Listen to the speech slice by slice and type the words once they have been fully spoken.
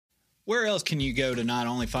Where else can you go to not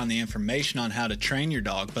only find the information on how to train your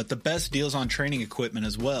dog, but the best deals on training equipment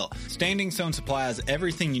as well? Standing Stone Supply has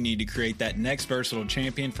everything you need to create that next versatile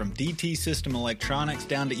champion, from DT system electronics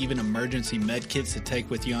down to even emergency med kits to take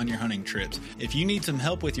with you on your hunting trips. If you need some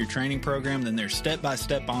help with your training program, then their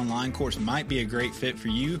step-by-step online course might be a great fit for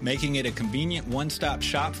you, making it a convenient one-stop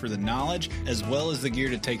shop for the knowledge as well as the gear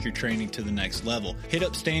to take your training to the next level. Hit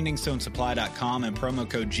up StandingStoneSupply.com and promo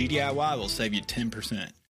code GDIY will save you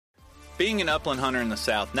 10%. Being an upland hunter in the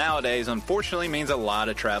South nowadays unfortunately means a lot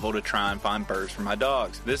of travel to try and find birds for my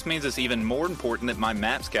dogs. This means it's even more important that my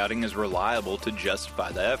map scouting is reliable to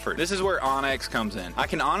justify the effort. This is where onX comes in. I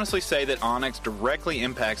can honestly say that onX directly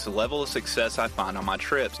impacts the level of success I find on my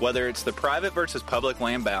trips. Whether it's the private versus public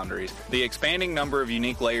land boundaries, the expanding number of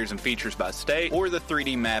unique layers and features by state, or the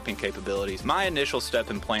 3D mapping capabilities, my initial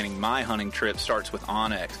step in planning my hunting trip starts with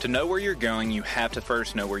onX. To know where you're going, you have to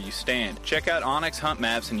first know where you stand. Check out onX Hunt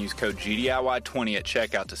Maps and use code GDIY20 at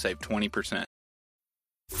checkout to save 20%.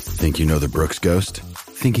 Think you know the Brooks Ghost?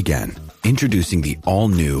 Think again. Introducing the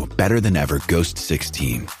all-new, better-than-ever Ghost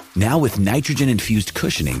 16. Now with nitrogen-infused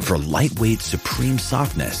cushioning for lightweight, supreme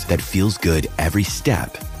softness that feels good every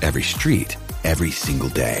step, every street, every single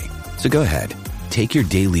day. So go ahead, take your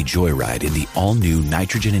daily joyride in the all-new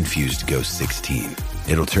nitrogen-infused Ghost 16.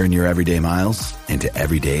 It'll turn your everyday miles into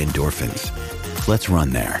everyday endorphins. Let's run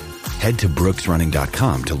there. Head to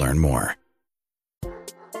brooksrunning.com to learn more.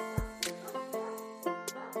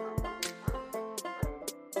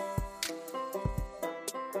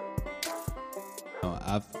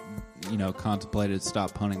 I've, contemplated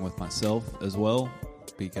stop hunting with myself as well,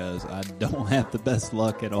 because I don't have the best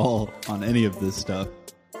luck at all on any of this stuff.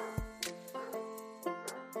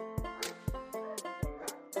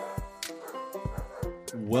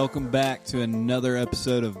 Welcome back to another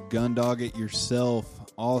episode of Gundog It Yourself.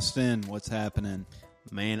 Austin, what's happening?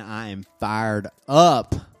 Man, I am fired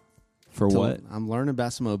up. For what? I'm learning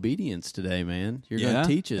about some obedience today, man. You're going to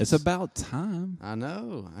teach us. It's about time. I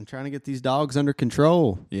know. I'm trying to get these dogs under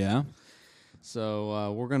control. Yeah.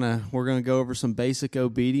 So we're gonna go over some basic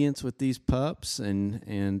obedience with these pups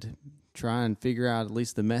and try and figure out at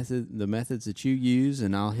least the methods that you use,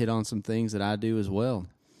 and I'll hit on some things that I do as well.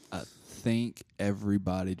 I think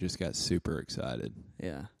everybody just got super excited.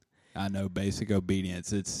 Yeah. I know basic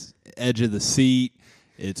obedience. It's edge of the seat.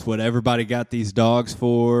 It's what everybody got these dogs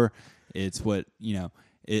for. It's what,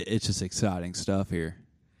 it's just exciting stuff here.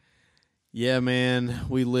 Yeah, man,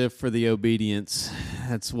 we live for the obedience.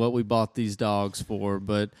 That's what we bought these dogs for.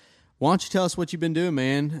 But why don't you tell us what you've been doing,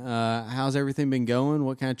 man? How's everything been going?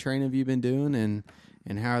 What kind of training have you been doing?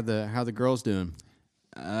 And how are the girls doing?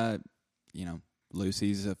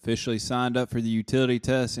 Lucy's officially signed up for the utility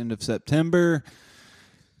test end of September.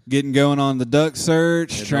 Getting going on the duck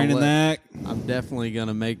search, training that. I'm definitely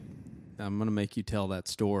gonna make you tell that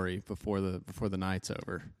story before the night's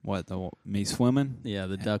over. What, me swimming? Yeah,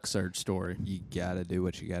 the duck search story. You gotta do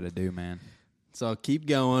what you gotta do, man. So keep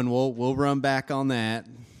going. We'll run back on that.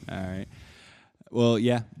 All right. Well,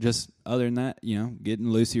 yeah. Just other than that, getting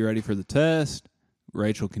Lucy ready for the test.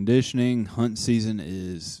 Rachel conditioning. Hunt season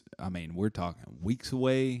is, we're talking weeks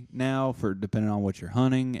away now, for depending on what you're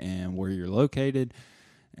hunting and where you're located.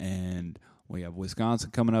 And we have Wisconsin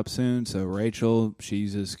coming up soon, so Rachel,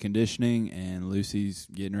 she's just conditioning, and Lucy's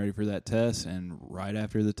getting ready for that test. And right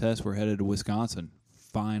after the test, we're headed to Wisconsin,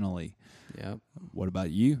 finally. Yep. What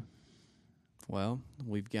about you? Well,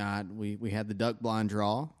 we had the duck blind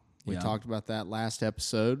draw. We talked about that last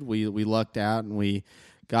episode. We lucked out, and we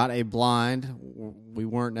got a blind. We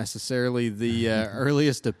weren't necessarily the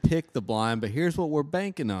earliest to pick the blind, but here's what we're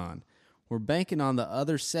banking on. We're banking on the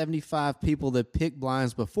other 75 people that picked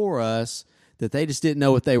blinds before us, that they just didn't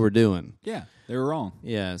know what they were doing. Yeah, they were wrong.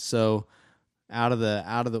 Yeah, so out of the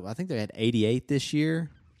I think they had 88 this year.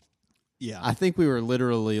 Yeah. I think we were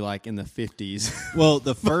literally like in the 50s. Well,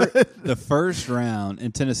 the first round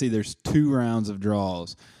in Tennessee, there's 2 rounds of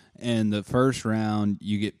draws. And the first round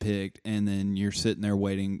you get picked, and then you're sitting there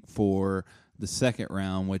waiting for the second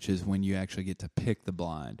round, which is when you actually get to pick the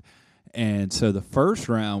blind. And so the first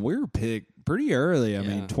round, we were picked pretty early. I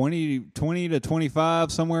mean, 20 to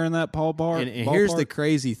 25, somewhere in that ballpark. And here's the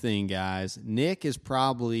crazy thing, guys. Nick is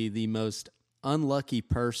probably the most unlucky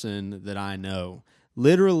person that I know.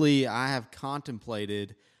 Literally, I have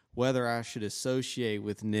contemplated whether I should associate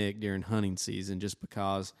with Nick during hunting season, just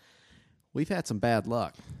because we've had some bad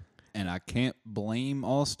luck. And I can't blame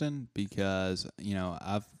Austin, because,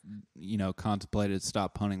 I've, contemplated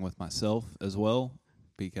stop hunting with myself as well,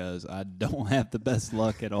 because I don't have the best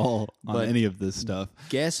luck at all on any of this stuff.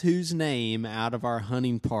 Guess whose name out of our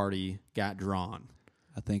hunting party got drawn?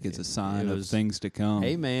 I think it's a sign of things to come.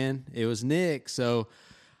 Hey, man, it was Nick. So,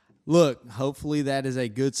 look, hopefully that is a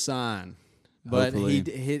good sign. But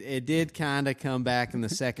it did kind of come back in the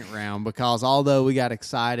second round because although we got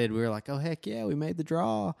excited, we were like, oh, heck yeah, we made the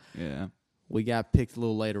draw. Yeah. We got picked a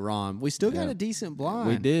little later on. We still got a decent blind.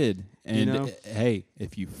 We did. And, hey,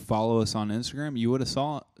 if you follow us on Instagram, you would have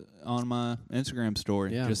saw it on my Instagram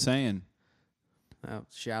story. Yeah. Just saying.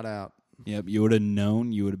 Shout out. Yep, you would have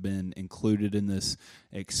known. You would have been included in this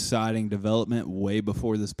exciting development way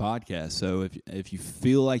before this podcast. So if you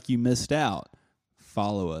feel like you missed out,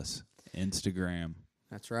 follow us. Instagram.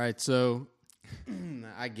 That's right. So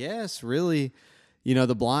I guess really,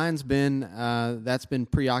 the blind's been that's been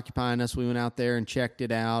preoccupying us. We went out there and checked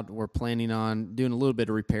it out. We're planning on doing a little bit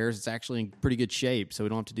of repairs. It's actually in pretty good shape, so we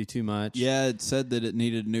don't have to do too much. Yeah, it said that it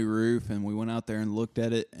needed a new roof, and we went out there and looked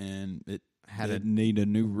at it, and it need a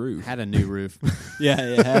new roof. Had a new roof. Yeah,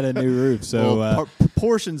 it had a new roof. So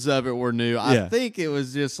portions of it were new. Yeah. I think it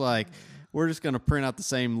was just like, we're just going to print out the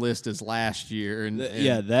same list as last year. And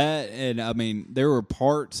I mean, there were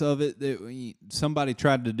parts of it that somebody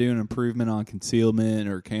tried to do an improvement on concealment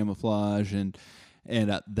or camouflage, and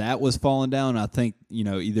that was falling down. I think,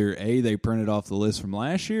 either A, they printed off the list from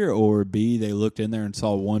last year, or B, they looked in there and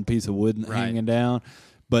saw one piece of wood hanging down.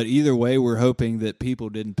 But either way, we're hoping that people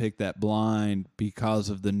didn't pick that blind because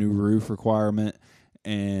of the new roof requirement,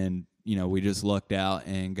 and, we just lucked out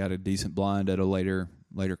and got a decent blind at a later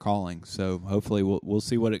calling. So hopefully we'll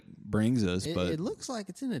see what it brings us. But it looks like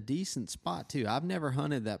it's in a decent spot too. I've never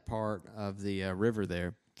hunted that part of the river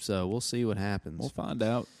there, so we'll see what happens. We'll find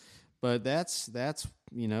out. But that's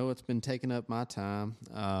it's been taking up my time.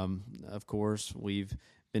 Of course, we've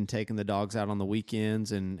been taking the dogs out on the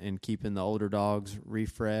weekends and keeping the older dogs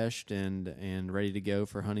refreshed and ready to go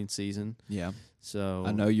for hunting season. Yeah. So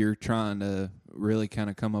I know you're trying to really kind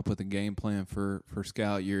of come up with a game plan for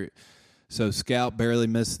Scout. So Scout barely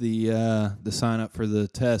missed the sign up for the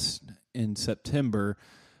test in September,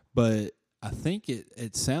 but I think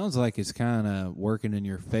it sounds like it's kind of working in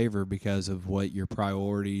your favor because of what your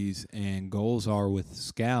priorities and goals are with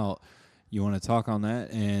Scout. You want to talk on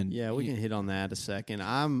that? And yeah, we can hit on that a second.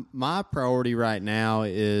 My priority right now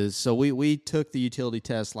is, so we took the utility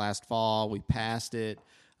test last fall. We passed it.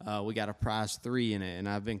 We got a prize 3 in it, and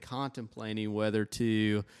I've been contemplating whether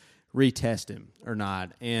to retest him or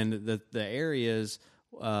not. And the areas,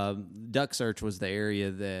 Duck Search was the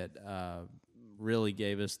area that really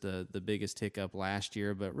gave us the biggest hiccup last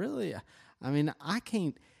year. But really, I mean, I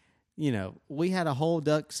can't, we had a whole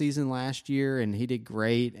duck season last year, and he did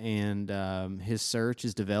great, and his search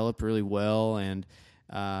has developed really well. And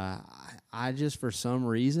I just, for some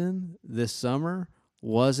reason, this summer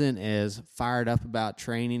wasn't as fired up about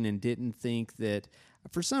training and didn't think that,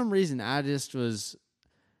 for some reason, I'm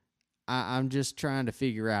just trying to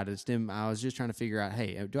figure out. I was just trying to figure out,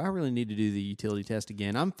 hey, do I really need to do the utility test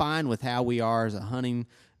again? I'm fine with how we are as a hunting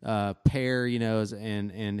pair,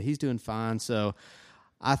 and he's doing fine. So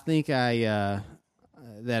I think that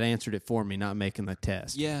answered it for me, not making the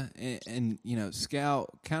test. Yeah, and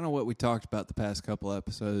Scout, kind of what we talked about the past couple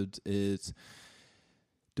episodes is,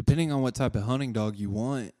 depending on what type of hunting dog you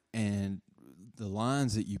want and the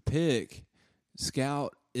lines that you pick,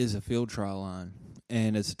 Scout is a field trial line.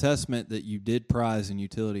 And it's a testament that you did prize in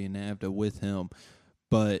utility and NAVHDA with him.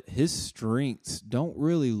 But his strengths don't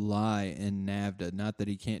really lie in NAVHDA. Not that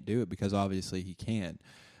he can't do it, because obviously he can.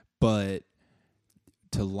 But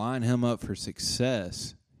to line him up for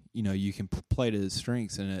success, you can play to his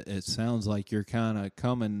strengths. And it sounds like you're kind of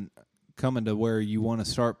coming to where you want to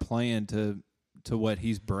start playing to what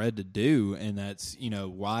he's bred to do. And that's,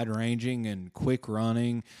 wide ranging and quick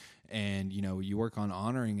running. And, you work on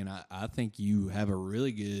honoring, and I think you have a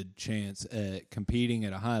really good chance at competing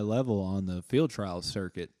at a high level on the field trial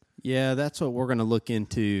circuit. Yeah, that's what we're going to look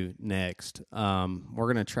into next. We're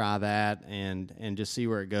going to try that and just see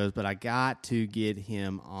where it goes. But I got to get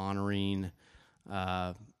him honoring,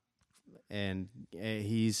 and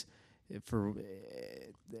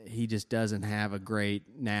he just doesn't have a great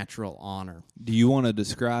natural honor. Do you want to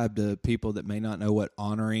describe to people that may not know what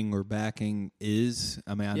honoring or backing is?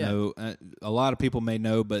 I mean, I know a lot of people may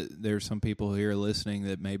know, but there's some people here listening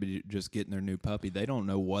that maybe just getting their new puppy. They don't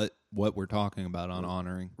know what we're talking about on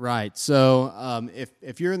honoring. Right. So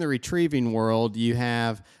if you're in the retrieving world, you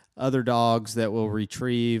have other dogs that will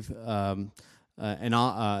retrieve they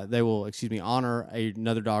will honor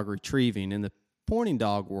another dog retrieving. In the pointing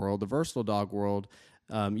dog world, the versatile dog world,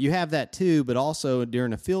 you have that too, but also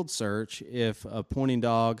during a field search, if a pointing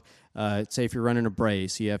dog, say if you're running a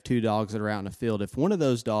brace, you have 2 dogs that are out in the field. If one of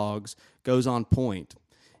those dogs goes on point,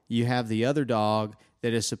 you have the other dog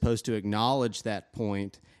that is supposed to acknowledge that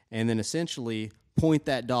point and then essentially point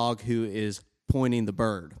that dog who is pointing the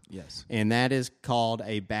bird. Yes. And that is called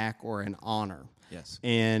a back or an honor. Yes.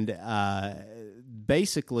 And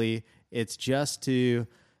basically, it's just to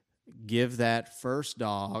give that first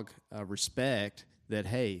dog respect that,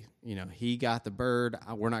 hey, he got the bird.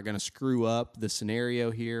 We're not going to screw up the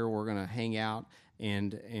scenario here. We're going to hang out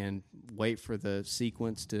and wait for the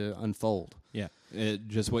sequence to unfold. Yeah,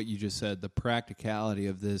 just what you just said. The practicality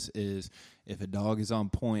of this is if a dog is on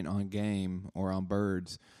point on game or on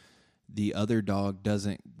birds, the other dog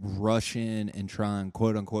doesn't rush in and try and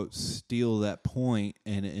quote-unquote steal that point,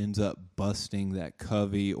 and it ends up busting that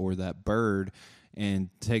covey or that bird and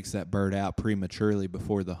takes that bird out prematurely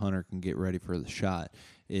before the hunter can get ready for the shot.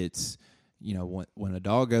 It's, when a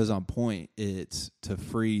dog goes on point, it's to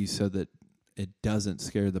freeze so that it doesn't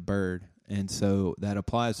scare the bird. And so that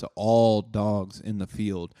applies to all dogs in the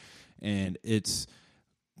field. And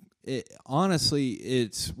honestly,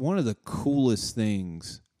 it's one of the coolest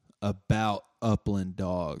things about upland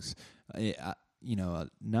dogs.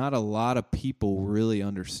 Not a lot of people really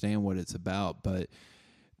understand what it's about, but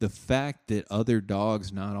the fact that other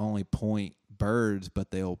dogs not only point birds,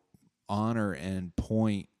 but they'll honor and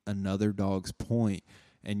point another dog's point.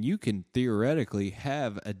 And you can theoretically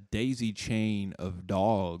have a daisy chain of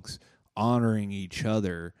dogs honoring each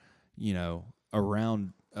other,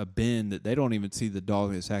 around a bend that they don't even see the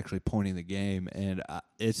dog that's actually pointing the game. And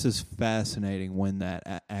it's just fascinating when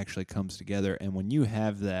that actually comes together. And when you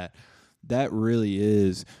have that, that really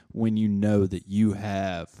is when you know that you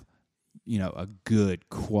have, a good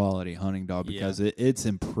quality hunting dog, because it's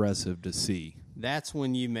impressive to see. That's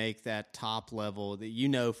when you make that top level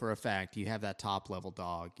that for a fact you have that top level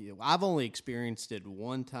dog. I've only experienced it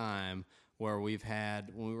one time where when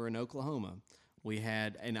we were in Oklahoma, we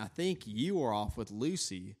had, and I think you were off with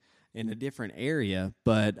Lucy in a different area,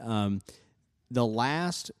 but the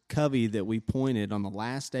last covey that we pointed on the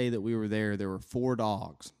last day that we were there were 4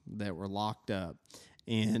 dogs that were locked up.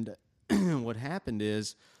 And what happened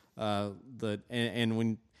is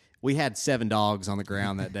when we had 7 dogs on the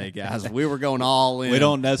ground that day, guys. We were going all in. We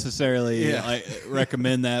don't necessarily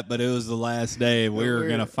recommend that, but it was the last day. We were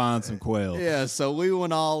going to find some quail. Yeah, so we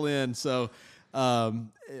went all in. So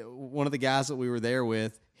one of the guys that we were there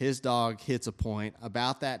with, his dog hits a point.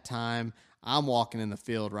 About that time, I'm walking in the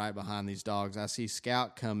field right behind these dogs. I see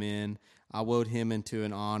Scout come in. I woed him into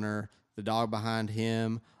an honor. The dog behind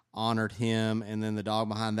him honored him, and then the dog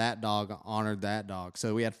behind that dog honored that dog.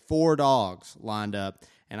 So we had 4 dogs lined up,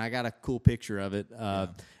 and I got a cool picture of it. I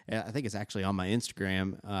think it's actually on my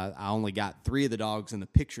Instagram. I only got 3 of the dogs in the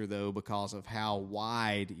picture, though, because of how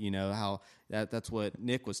wide, how that's what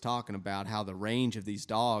Nick was talking about, how the range of these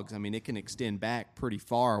dogs, it can extend back pretty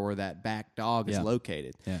far where that back dog is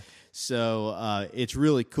located. Yeah. So it's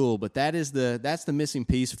really cool, but that's the missing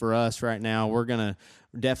piece for us right now. We're going to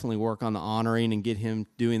definitely work on the honoring and get him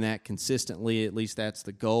doing that consistently. At least that's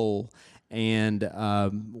the goal. And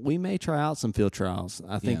we may try out some field trials.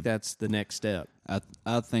 I think that's the next step.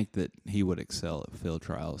 I think that he would excel at field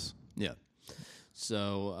trials. Yeah.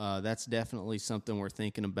 So that's definitely something we're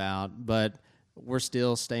thinking about. But we're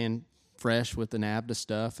still staying fresh with the NAVHDA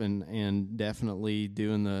stuff and definitely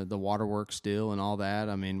doing the water work still and all that.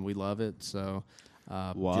 We love it. So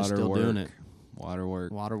just still doing it. Water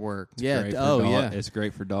work. It's yeah. It's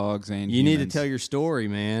great for dogs and you humans. need to tell your story,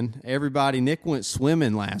 man. Everybody, Nick went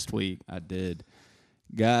swimming last week. I did.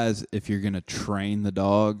 Guys, if you're going to train the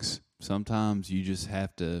dogs, sometimes you just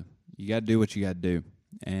have to, you got to do what you got to do.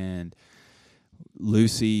 And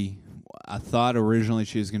Lucy, I thought originally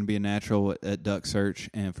she was going to be a natural at duck search.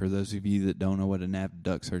 And for those of you that don't know what a NAVHDA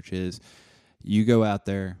duck search is, you go out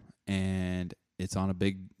there and it's on a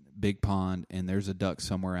big pond and there's a duck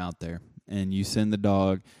somewhere out there. And you send the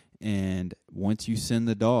dog, and once you send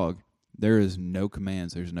the dog, there is no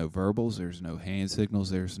commands. There's no verbals. There's no hand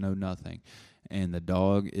signals. There's no nothing. And the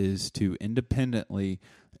dog is to independently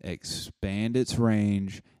expand its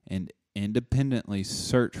range and independently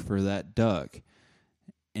search for that duck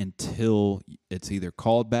until it's either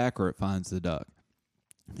called back or it finds the duck.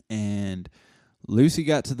 And Lucy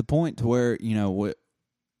got to the point to where,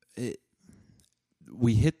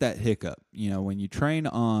 we hit that hiccup. When you train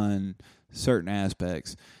on certain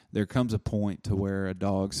aspects, there comes a point to where a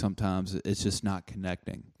dog sometimes it's just not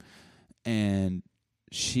connecting. And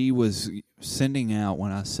she was sending out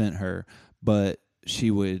when I sent her, but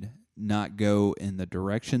she would not go in the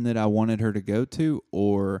direction that I wanted her to go to,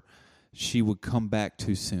 or she would come back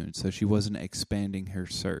too soon. So she wasn't expanding her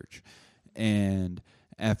search. And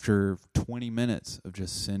after 20 minutes of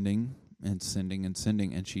just sending and sending and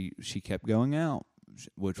sending, and she kept going out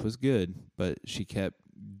which was good, but she kept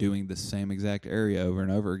doing the same exact area over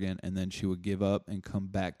and over again, and then she would give up and come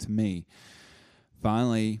back to me.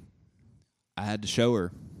 Finally, I had to show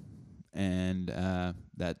her, and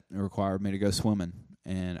that required me to go swimming,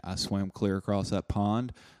 and I swam clear across that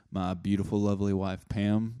pond. My beautiful, lovely wife,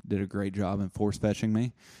 Pam, did a great job in force fetching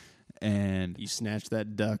me. And you snatched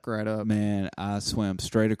that duck right up. Man, I swam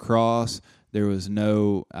straight across. There was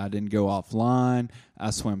I didn't go offline. I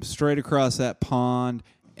swam straight across that pond,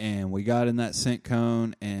 and we got in that scent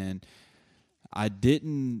cone, and I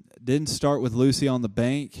didn't start with Lucy on the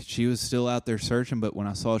bank. She was still out there searching, but when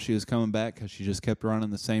I saw she was coming back because she just kept running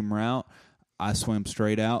the same route, I swam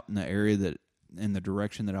straight out in the area in the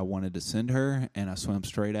direction that I wanted to send her, and I swam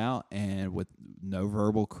straight out, and with no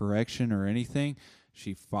verbal correction or anything,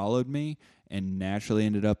 she followed me and naturally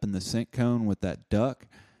ended up in the scent cone with that duck,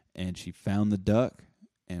 and she found the duck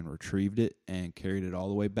and retrieved it and carried it all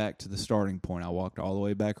the way back to the starting point. I walked all the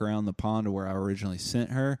way back around the pond to where I originally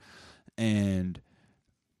sent her, and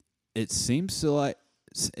it seems that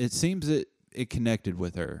it connected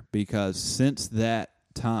with her, because since that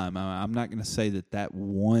time, I'm not going to say that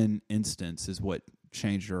one instance is what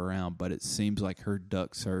changed her around, but it seems like her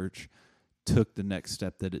duck search took the next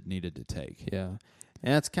step that it needed to take. Yeah.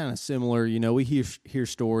 And that's kind of similar. You know, we hear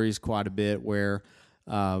stories quite a bit where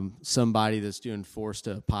somebody that's doing force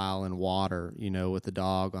to a pile in water, you know, with the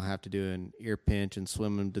dog will have to do an ear pinch and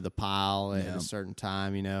swim them to the pile at a certain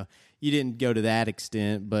time. You know, you didn't go to that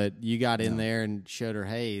extent, but you got in there and showed her,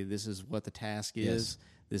 hey, this is what the task is. Yes.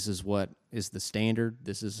 This is what is the standard.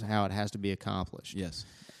 This is how it has to be accomplished. Yes.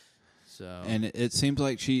 So, and it seems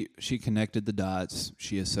like she connected the dots.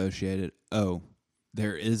 She associated,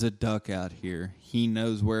 there is a duck out here. He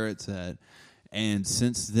knows where it's at. And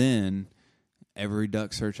since then, every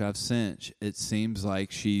duck search I've sent, it seems like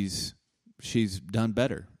she's done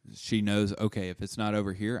better. She knows, okay, if it's not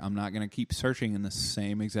over here, I'm not going to keep searching in the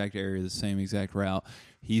same exact area, the same exact route.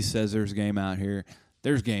 He says there's game out here.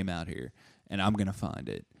 There's game out here, and I'm going to find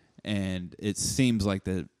it. And it seems like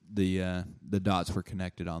the dots were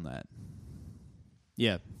connected on that.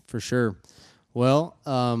 Yeah, for sure. Well,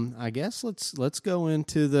 I guess let's go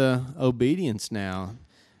into the obedience now.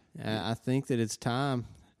 I think that it's time.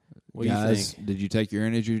 What do you think? Did you take your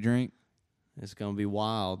energy drink? It's going to be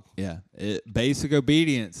wild. Yeah. Basic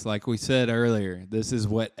obedience, like we said earlier. This is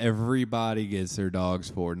what everybody gets their dogs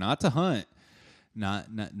for. Not to hunt,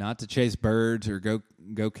 not to chase birds or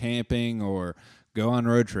go camping or go on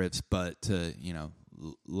road trips, but to,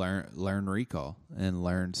 learn recall and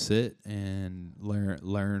learn sit and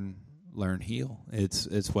learn heel.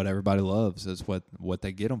 It's what everybody loves. It's what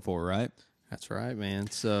they get them for, right? That's right, man.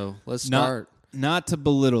 So let's start. Not to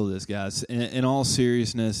belittle this, guys. In all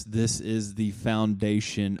seriousness, this is the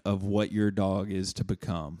foundation of what your dog is to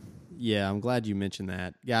become. Yeah, I'm glad you mentioned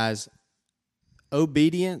that. Guys,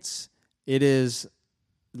 obedience, it is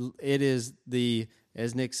the,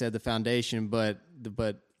 as Nick said, the foundation, but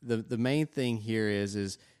the main thing here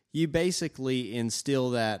is you basically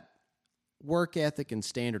instill that work ethic and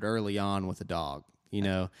standard early on with a dog.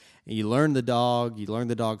 You learn the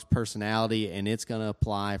dog's personality, and it's going to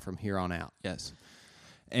apply from here on out. Yes.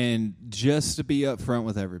 And just to be upfront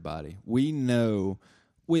with everybody, we know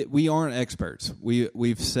we aren't experts.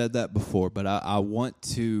 We've said that before, but I want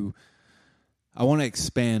to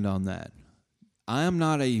expand on that. I am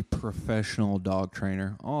not a professional dog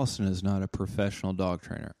trainer. Austin is not a professional dog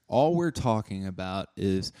trainer. All we're talking about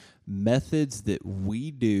is methods that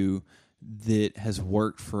we do that has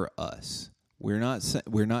worked for us. We're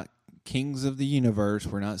not kings of the universe.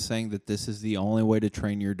 We're not saying that this is the only way to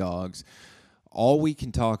train your dogs. All we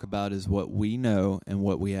can talk about is what we know and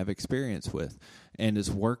what we have experience with, and it's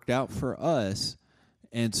worked out for us.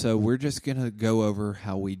 And so we're just going to go over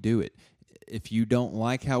how we do it. If you don't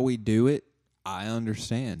like how we do it, I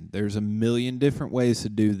understand. There's a million different ways to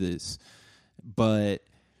do this, but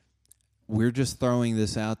we're just throwing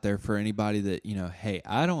this out there for anybody that, hey,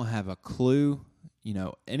 I don't have a clue.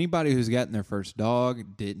 Anybody who's gotten their first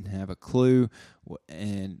dog didn't have a clue,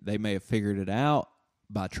 and they may have figured it out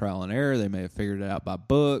by trial and error. They may have figured it out by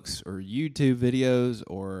books or YouTube videos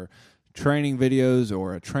or training videos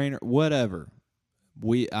or a trainer, whatever.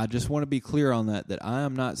 I just want to be clear on that I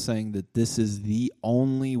am not saying that this is the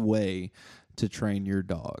only way to train your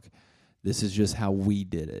dog. This is just how we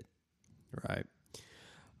did it. Right.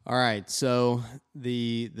 All right, so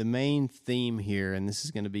the main theme here, and this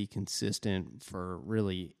is going to be consistent for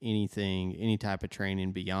really anything, any type of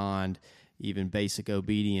training beyond even basic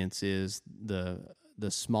obedience, is the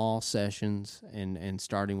small sessions and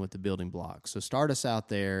starting with the building blocks. So start us out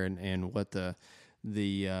there and what the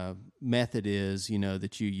method is,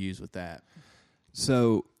 that you use with that.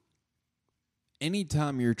 So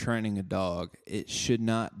anytime you're training a dog, it should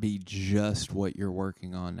not be just what you're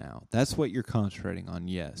working on now. That's what you're concentrating on,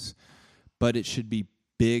 yes. But it should be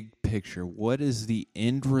big picture. What is the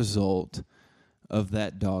end result of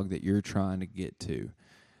that dog that you're trying to get to?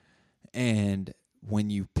 And when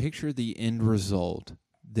you picture the end result,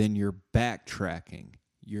 then you're backtracking.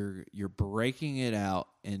 You're breaking it out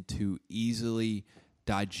into easily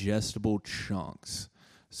digestible chunks.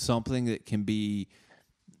 Something that can be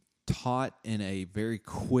taught in a very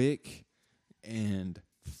quick and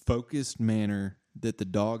focused manner that the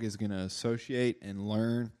dog is going to associate and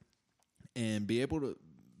learn and be able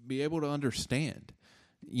to understand.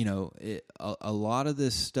 You know, a lot of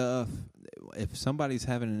this stuff, if somebody's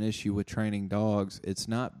having an issue with training dogs, it's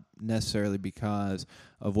not necessarily because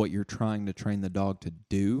of what you're trying to train the dog to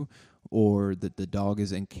do or that the dog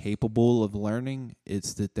is incapable of learning.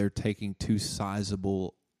 It's that they're taking too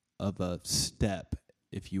sizable of a step,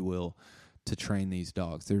 if you will, to train these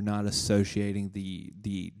dogs. They're not associating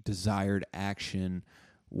the desired action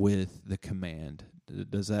with the command.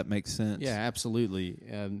 Does that make sense? Yeah, absolutely.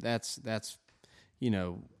 That's you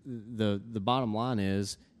know, the bottom line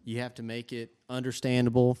is you have to make it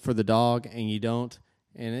understandable for the dog, and you don't.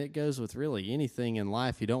 And it goes with really anything in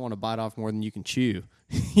life. You don't want to bite off more than you can chew.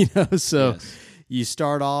 You know, so yes. You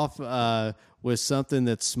start off with something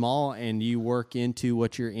that's small, and you work into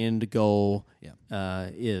what your end goal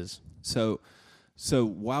is. So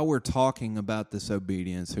while we're talking about this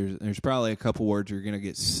obedience, there's probably a couple words you're going to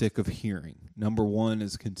get sick of hearing. Number one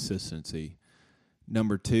is consistency.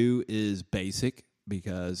 Number two is basic,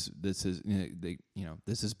 because this is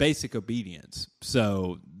this is basic obedience.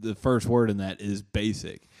 So the first word in that is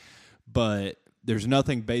basic, but there's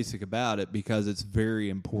nothing basic about it because it's very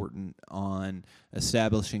important on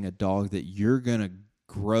establishing a dog that you're going to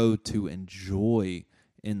grow to enjoy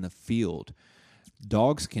in the field.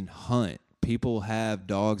 Dogs can hunt. People have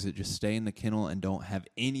dogs that just stay in the kennel and don't have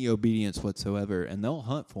any obedience whatsoever, and they'll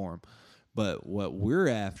hunt for them. But what we're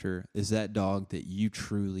after is that dog that you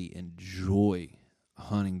truly enjoy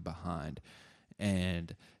hunting behind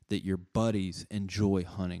and that your buddies enjoy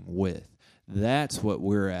hunting with. That's what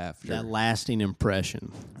we're after. That lasting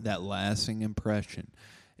impression.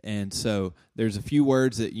 And so there's a few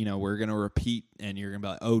words that, we're going to repeat, and you're going to be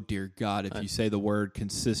like, oh, dear God, if you say the word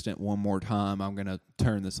consistent one more time, I'm going to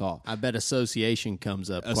turn this off. I bet association comes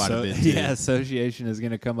up quite a bit, too. Yeah, association is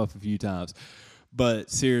going to come up a few times. But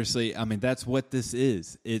seriously, I mean, that's what this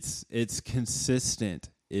is. It's consistent.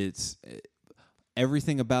 It's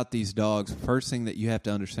everything about these dogs. First thing that you have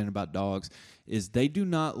to understand about dogs is they do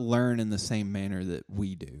not learn in the same manner that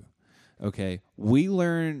we do. Okay? We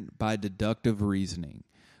learn by deductive reasoning.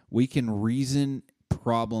 We can reason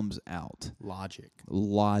problems out. Logic.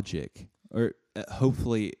 Or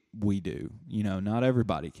hopefully we do. Not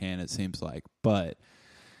everybody can, it seems like. But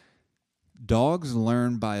dogs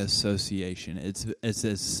learn by association. It's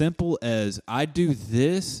as simple as I do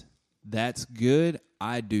this, that's good.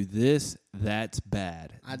 I do this, that's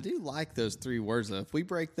bad. I do like those three words, though. If we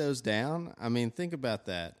break those down, I mean, think about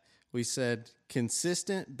that. We said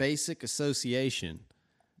consistent, basic association.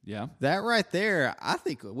 Yeah. That right there, I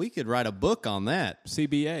think we could write a book on that.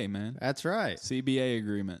 CBA, man. That's right. CBA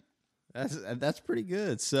agreement. That's pretty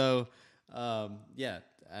good. So, I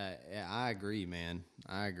agree, man.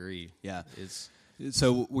 I agree. Yeah.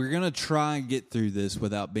 So we're going to try and get through this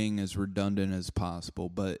without being as redundant as possible,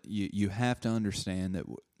 but you have to understand that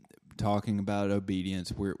talking about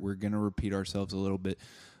obedience, we're going to repeat ourselves a little bit,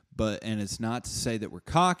 and it's not to say that we're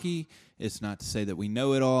cocky, it's not to say that we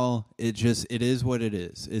know it all, it is what it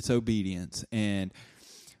is. It's obedience. And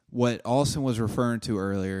what Austin was referring to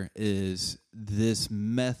earlier is this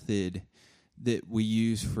method that we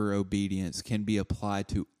use for obedience can be applied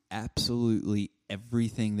to absolutely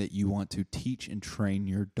everything that you want to teach and train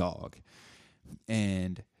your dog.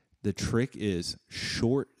 And the trick is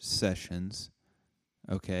short sessions,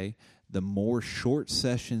 okay? The more short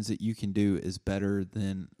sessions that you can do is better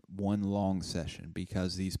than one long session,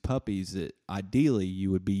 because these puppies that ideally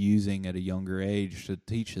you would be using at a younger age to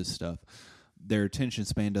teach this stuff, their attention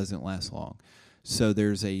span doesn't last long. So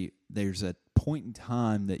there's a point in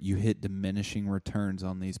time that you hit diminishing returns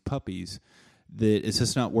on these puppies that it's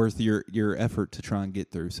just not worth your effort to try and get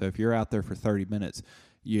through. So if you're out there for 30 minutes,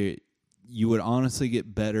 you would honestly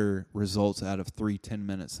get better results out of 3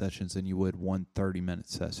 10-minute sessions than you would one 30-minute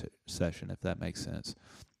session, if that makes sense.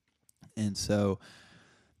 And so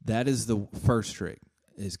that is the first trick,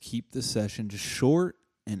 is keep the session just short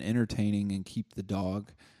and entertaining and keep the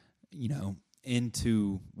dog,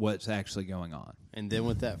 into what's actually going on. And then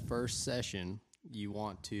with that first session, you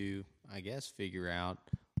want to, I guess, figure out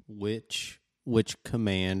which which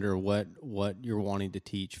command or what you're wanting to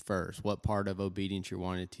teach first, what part of obedience you're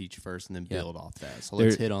wanting to teach first, and then build off that. So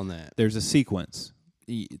let's hit on that. There's a sequence.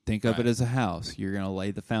 Think of it as a house. You're going to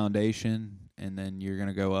lay the foundation, and then you're going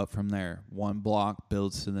to go up from there. One block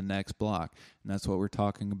builds to the next block, and that's what we're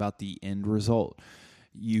talking about, the end result.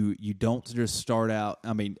 You don't just start out,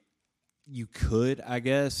 I mean, you could, I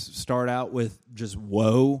guess, start out with just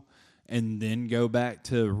whoa and then go back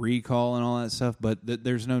to recall and all that stuff, but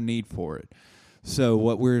there's no need for it. So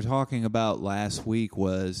what we were talking about last week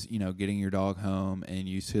was, getting your dog home and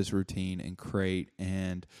use his routine and crate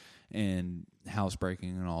and housebreaking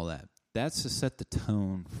and all that. That's to set the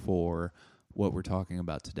tone for what we're talking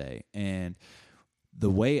about today. And the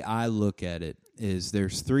way I look at it is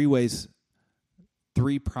there's three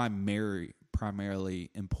primarily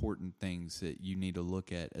important things that you need to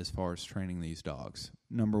look at as far as training these dogs.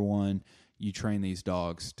 Number one, you train these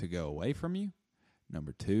dogs to go away from you.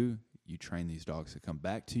 Number two, you train these dogs to come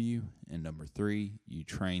back to you. And number three, you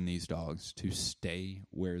train these dogs to stay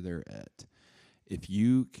where they're at. If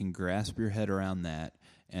you can grasp your head around that,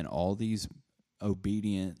 and all these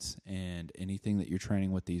obedience and anything that you're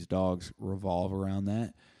training with these dogs revolve around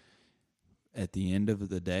that, at the end of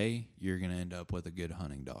the day, you're going to end up with a good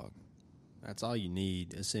hunting dog. That's all you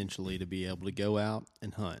need, essentially, to be able to go out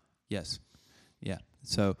and hunt. Yes. Yeah.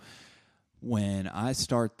 So when I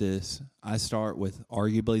start this, I start with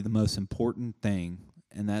arguably the most important thing,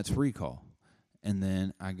 and that's recall. And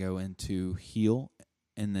then I go into heel,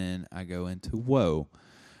 and then I go into whoa.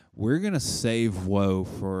 We're going to save whoa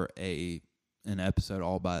for an episode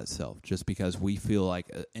all by itself, just because we feel like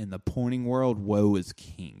in the pointing world, whoa is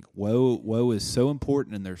king. Whoa is so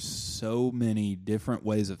important, and there's so many different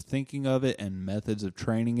ways of thinking of it and methods of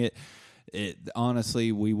training it.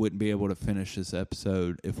 Honestly, we wouldn't be able to finish this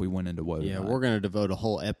episode if we went into whoa. Yeah, we're going to devote a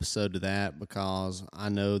whole episode to that, because I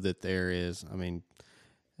know that there's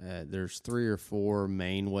 3 or 4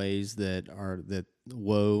 main ways that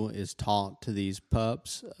whoa is taught to these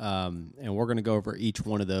pups, and we're going to go over each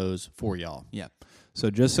one of those for y'all. Yeah. So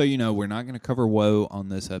just so you know, we're not going to cover whoa on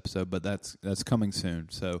this episode, but that's coming soon.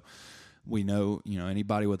 So we know,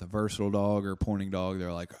 anybody with a versatile dog or pointing dog,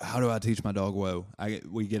 they're like, how do I teach my dog whoa?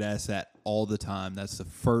 We get asked that all the time. That's the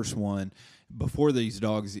first one. Before these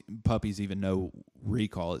puppies even know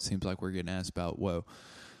recall, it seems like we're getting asked about whoa.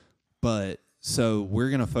 But so we're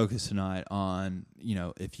going to focus tonight on,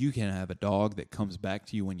 if you can have a dog that comes back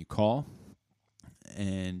to you when you call,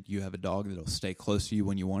 and you have a dog that'll stay close to you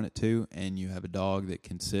when you want it to, and you have a dog that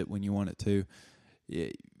can sit when you want it to,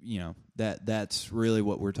 that's really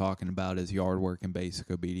what we're talking about is yard work and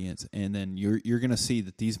basic obedience. And then you're going to see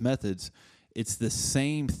that these methods, it's the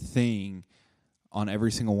same thing on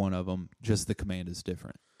every single one of them, just the command is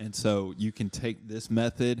different. And so you can take this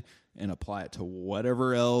method and apply it to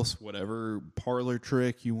whatever parlor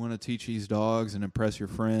trick you want to teach these dogs and impress your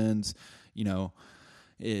friends.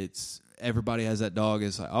 It's everybody has that dog.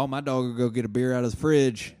 It's like, oh, my dog will go get a beer out of the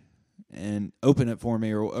fridge and open it for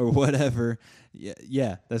me or whatever.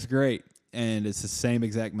 Yeah, that's great. And it's the same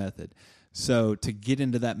exact method. So to get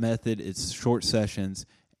into that method, it's short sessions,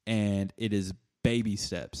 and it is baby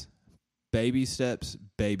steps. Baby steps,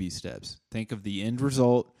 baby steps. Think of the end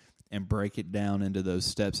result and break it down into those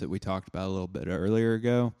steps that we talked about a little bit earlier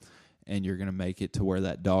ago, and you're going to make it to where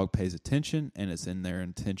that dog pays attention, and it's in their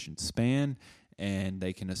attention span, and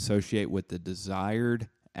they can associate with the desired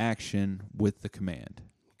action with the command.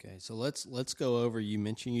 Okay, so let's go over. You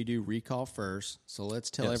mentioned you do recall first, so let's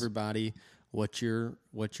tell everybody what your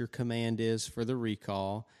command is for the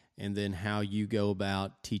recall, and then how you go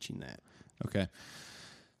about teaching that. Okay.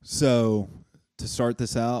 So to start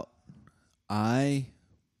this out, I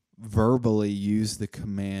verbally use the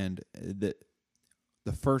command that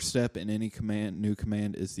the first step in any new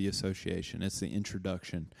command is the association. It's the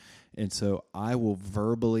introduction. And so I will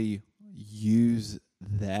verbally use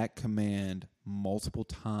that command multiple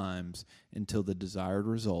times until the desired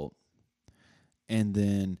result. And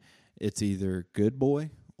then it's either good boy,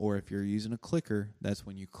 or if you're using a clicker, that's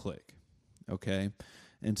when you click. Okay?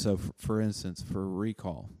 And so, for instance, for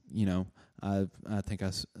recall, I think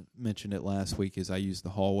I mentioned it last week, is I use the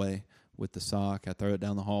hallway with the sock. I throw it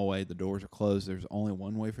down the hallway. The doors are closed. There's only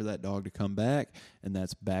one way for that dog to come back, and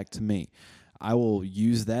that's back to me. I will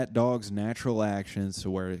use that dog's natural actions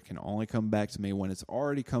to where it can only come back to me. When it's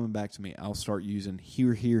already coming back to me, I'll start using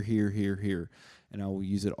here, here, here, here, here. And I will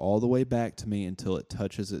use it all the way back to me until it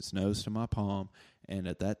touches its nose to my palm. And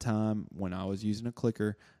at that time, when I was using a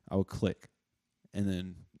clicker, I would click. And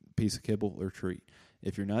then piece of kibble or treat.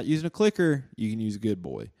 If you're not using a clicker, you can use good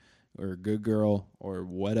boy or good girl or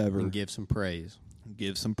whatever. And give some praise.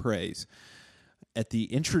 Give some praise. at the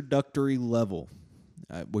introductory level,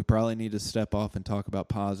 we probably need to step off and talk about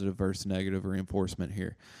positive versus negative reinforcement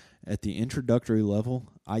here. At the introductory level,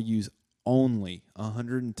 I use only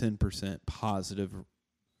 110% positive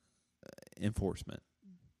enforcement.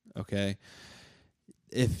 Okay?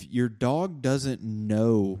 If your dog doesn't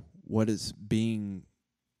know what it's being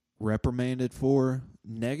reprimanded for,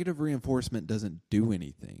 negative reinforcement doesn't do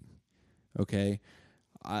anything. Okay?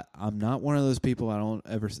 I'm not one of those people. I don't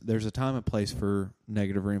ever. There's a time and place for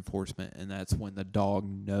negative reinforcement, and that's when the dog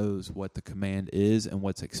knows what the command is and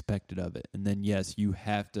what's expected of it. And then, yes, you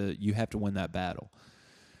have to win that battle.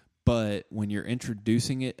 But when you're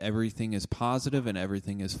introducing it, everything is positive and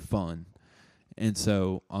everything is fun. And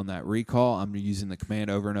so on that recall, I'm using the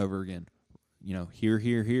command over and over again. You know, here,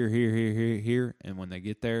 and when they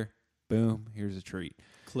get there, boom, here's a treat.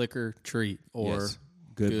 Clicker, treat, or yes,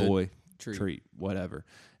 good boy. Treat, whatever.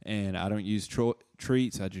 And I don't use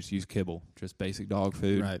treats. I just use kibble, just basic dog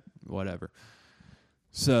food, right? Whatever.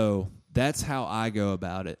 So that's how I go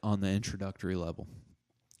about it on the introductory level.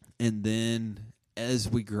 And then as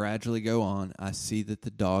we gradually go on, I see that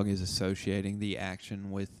the dog is associating the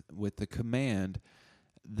action with the command.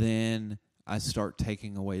 Then I start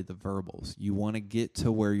taking away the verbals. You want to get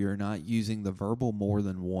to where you're not using the verbal more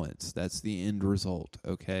than once. That's the end result,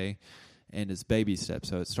 okay? And it's baby steps.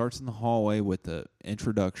 So it starts in the hallway with the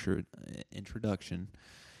introduction,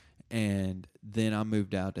 and then I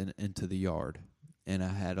moved out into the yard, and I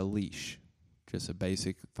had a leash, just a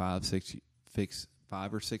basic 5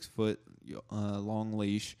 or 6 foot long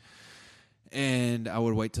leash, and I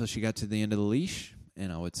would wait till she got to the end of the leash,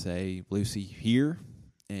 and I would say, "Lucy, here,"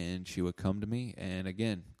 and she would come to me, and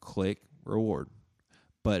again, click, reward.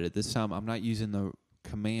 But at this time, I'm not using the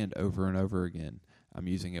command over and over again. I'm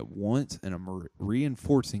using it once, and I'm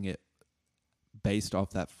reinforcing it based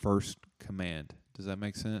off that first command. Does that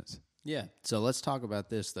make sense? Yeah. So let's talk about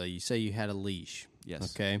this, though. You say you had a leash.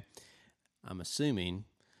 Yes. Okay. I'm assuming,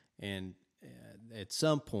 and at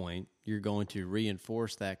some point, you're going to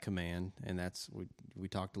reinforce that command, and that's we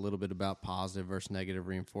talked a little bit about positive versus negative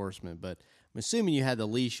reinforcement, but I'm assuming you had the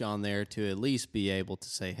leash on there to at least be able to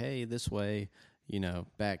say, hey, this way, you know,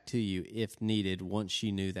 back to you if needed once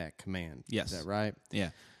she knew that command. Yes. Is that right? Yeah.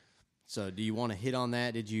 So do you want to hit on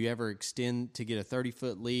that? Did you ever extend to get a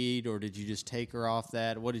 30-foot lead, or did you just take her off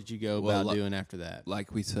that? What did you go about doing after that?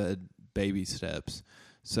 Like we said, baby steps.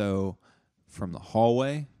 So from the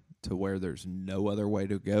hallway to where there's no other way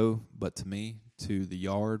to go but to me, to the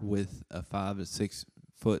yard with a 5 to 6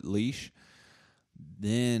 foot leash.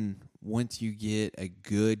 Then once you get a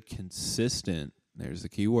good, consistent, there's the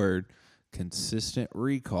key word, consistent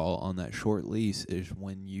recall on that short leash is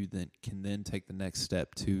when you can take the next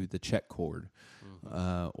step to the check cord,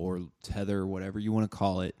 or tether, whatever you want to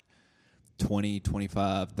call it, 20,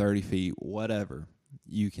 25, 30 feet, whatever.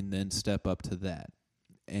 You can then step up to that.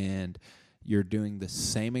 And you're doing the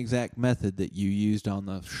same exact method that you used on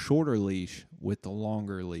the shorter leash with the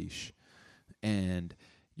longer leash. And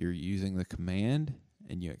you're using the command,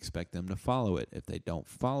 and you expect them to follow it. If they don't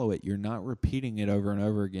follow it, you're not repeating it over and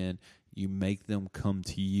over again. You make them come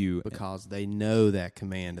to you. Because they know that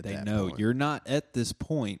command at that point. They know. You're not at this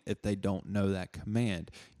point if they don't know that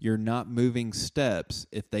command. You're not moving steps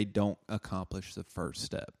if they don't accomplish the first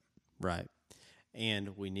step. Right.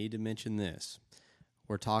 And we need to mention this.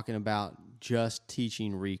 We're talking about just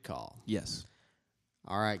teaching recall. Yes.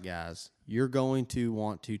 All right, guys. You're going to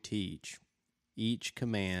want to teach each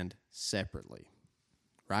command separately.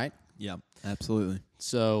 Right? Yeah, absolutely.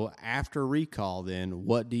 So after recall, then,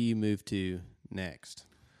 what do you move to next?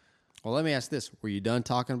 Well, let me ask this. Were you done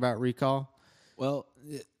talking about recall? Well,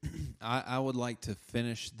 I would like to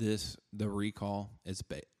finish the recall. It's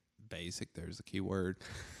basic. There's the key word.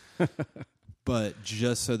 But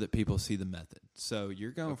just so that people see the method. So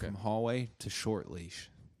you're going from hallway to short leash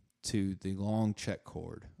to the long check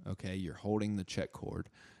cord. Okay, you're holding the check cord.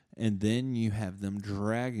 And then you have them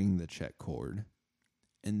dragging the check cord.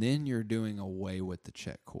 And then you're doing away with the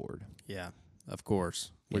check cord. Yeah, of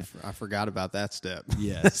course. Yeah. I forgot about that step.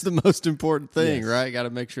 Yeah. That's the most important thing, right? Got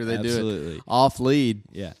to make sure they do it off lead.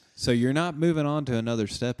 Yeah. So you're not moving on to another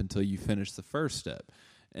step until you finish the first step.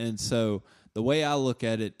 And so the way I look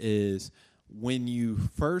at it is when you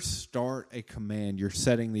first start a command, you're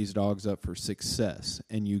setting these dogs up for success,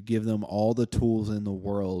 and you give them all the tools in the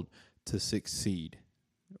world to succeed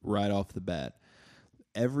right off the bat.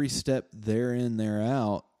 Every step they're in, they're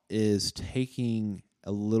out is taking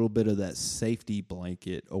a little bit of that safety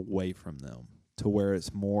blanket away from them to where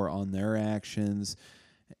it's more on their actions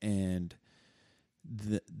and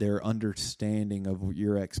their understanding of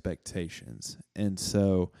your expectations. And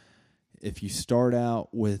so if you start out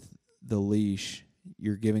with the leash,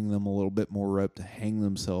 you're giving them a little bit more rope to hang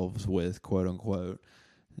themselves with, quote unquote,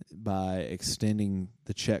 by extending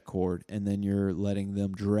the check cord, and then you're letting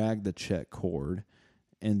them drag the check cord,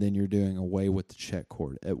 and then you're doing away with the check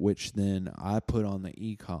cord, at which then I put on the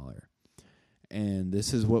e-collar. And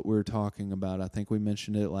this is what we're talking about. I think we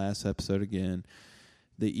mentioned it last episode again.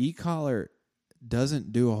 The e-collar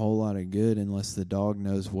doesn't do a whole lot of good unless the dog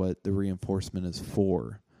knows what the reinforcement is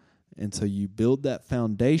for. And so you build that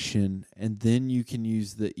foundation, and then you can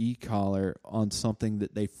use the e-collar on something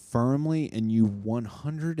that they firmly and you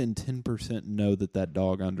 110% know that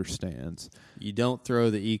dog understands. You don't throw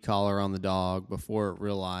the e-collar on the dog before it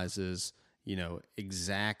realizes,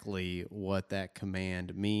 exactly what that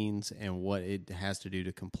command means and what it has to do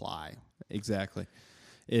to comply. Exactly.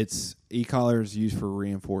 It's e-collar is used for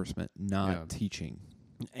reinforcement, not teaching.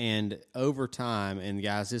 And over time, and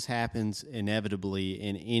guys, this happens inevitably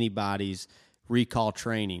in anybody's recall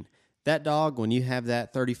training. That dog, when you have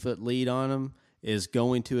that 30-foot lead on him, is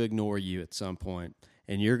going to ignore you at some point.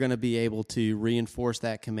 And you're going to be able to reinforce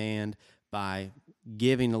that command by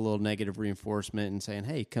giving a little negative reinforcement and saying,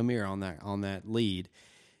 hey, come here on that lead.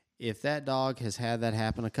 If that dog has had that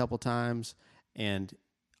happen a couple times, and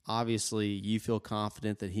obviously you feel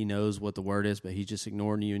confident that he knows what the word is, but he's just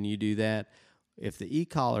ignoring you and you do that, if the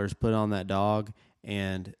e-collar is put on that dog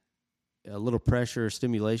and a little pressure or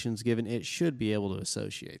stimulation is given, it should be able to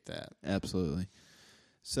associate that. Absolutely.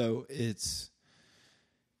 So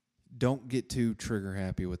don't get too trigger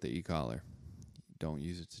happy with the e-collar. Don't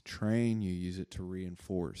use it to train. You use it to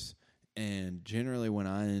reinforce. And generally when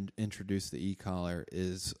I introduce the e-collar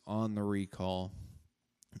is on the recall.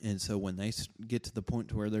 And so when they get to the point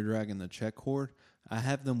to where they're dragging the check cord, I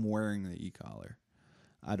have them wearing the e-collar.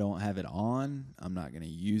 I don't have it on. I'm not going to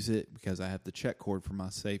use it because I have the check cord for my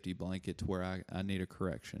safety blanket to where I need a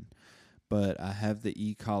correction. But I have the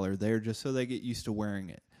e-collar there just so they get used to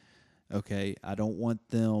wearing it. Okay, I don't want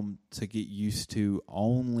them to get used to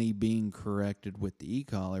only being corrected with the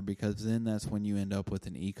e-collar, because then that's when you end up with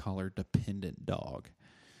an e-collar dependent dog.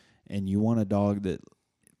 And you want a dog that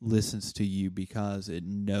listens to you because it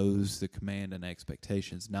knows the command and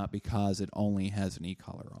expectations, not because it only has an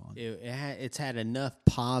e-collar on. It's had enough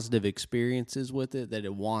positive experiences with it that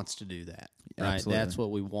it wants to do that. Right? Absolutely. That's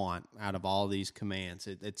what we want out of all these commands.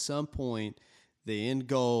 At some point, the end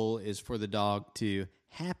goal is for the dog to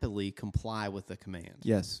happily comply with the command.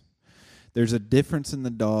 Yes. There's a difference in the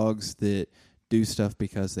dogs that do stuff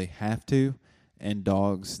because they have to and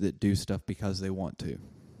dogs that do stuff because they want to.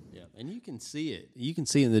 Yeah, and you can see it. You can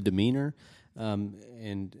see it in the demeanor.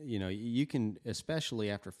 And, you can,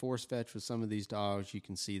 especially after force fetch with some of these dogs, you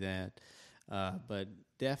can see that. But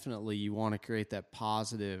definitely you want to create that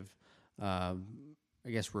positive,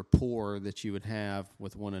 rapport that you would have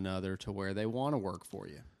with one another to where they want to work for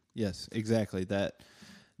you. Yes, exactly.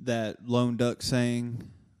 That lone duck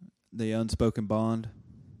saying, the unspoken bond.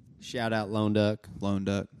 Shout out Lone Duck. Lone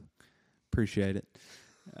Duck. Appreciate it.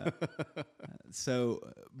 So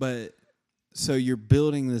you're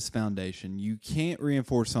building this foundation. You can't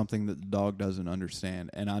reinforce something that the dog doesn't understand.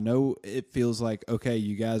 And I know it feels like, okay,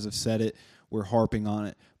 you guys have said it, we're harping on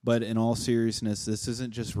it. But in all seriousness, this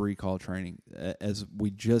isn't just recall training. As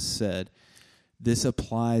we just said, this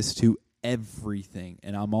applies to everything.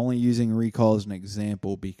 And I'm only using recall as an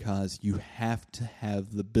example because you have to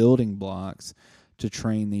have the building blocks to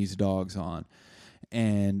train these dogs on.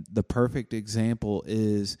 And the perfect example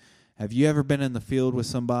is, have you ever been in the field with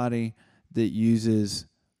somebody that uses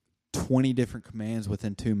 20 different commands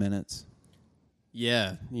within 2 minutes?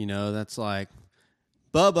 Yeah, that's like,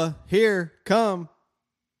 Bubba, here, come,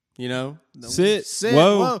 sit,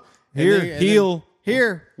 whoa, here, heel,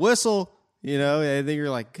 here, whistle, and then you're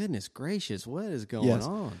like, goodness gracious, what is going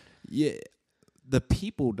on? Yeah, the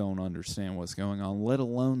people don't understand what's going on, let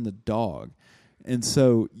alone the dog. And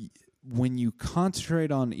so when you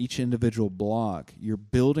concentrate on each individual block, you're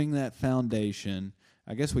building that foundation.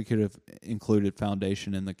 I guess we could have included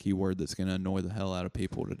foundation in the keyword that's going to annoy the hell out of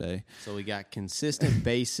people today. So we got consistent,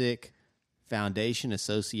 basic, foundation,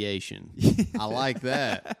 association. I like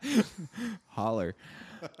that. Holler.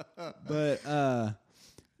 But,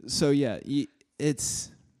 so yeah,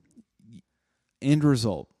 it's end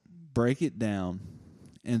result. Break it down.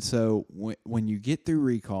 And so when you get through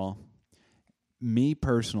recall, me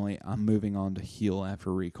personally, I'm moving on to heel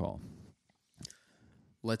after recall.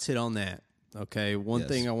 Let's hit on that. Okay, one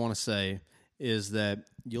thing I want to say is that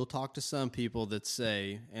you'll talk to some people that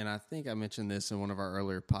say, and I think I mentioned this in one of our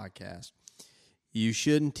earlier podcasts, you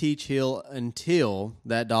shouldn't teach heel until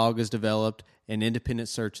that dog has developed an independent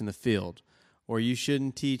search in the field. Or you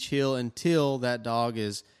shouldn't teach heel until that dog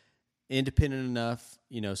is independent enough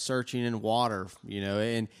searching in water,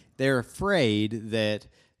 and they're afraid that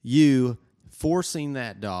you forcing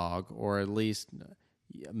that dog, or at least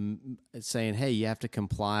saying, hey, you have to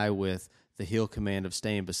comply with the heel command of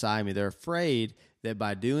staying beside me. They're afraid that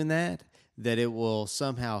by doing that it will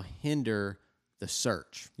somehow hinder the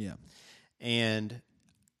search. Yeah. And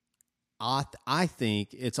I think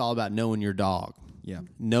it's all about knowing your dog. Yeah.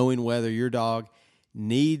 Knowing whether your dog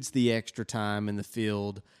needs the extra time in the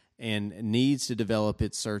field and needs to develop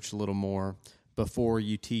its search a little more before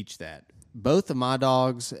you teach that. Both of my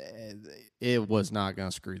dogs, it was not going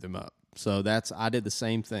to screw them up. So I did the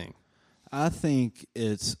same thing. I think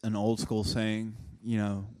it's an old school saying,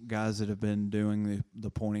 guys that have been doing the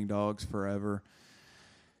pointing dogs forever.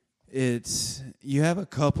 You have a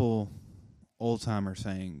couple old-timer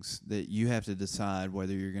sayings that you have to decide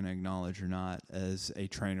whether you're going to acknowledge or not as a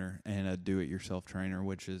trainer and a do-it-yourself trainer,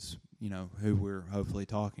 which is, who we're hopefully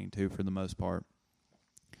talking to for the most part.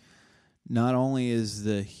 Not only is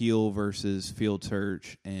the heel versus field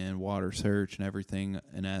search and water search and everything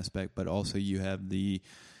an aspect, but also you have the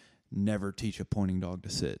never teach a pointing dog to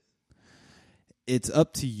sit. It's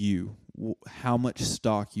up to you how much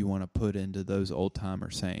stock you want to put into those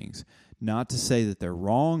old-timer sayings. Not to say that they're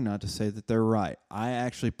wrong, not to say that they're right. I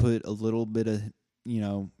actually put a little bit of,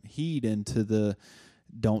 heed into the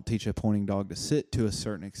don't teach a pointing dog to sit to a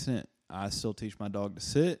certain extent. I still teach my dog to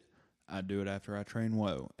sit. I do it after I train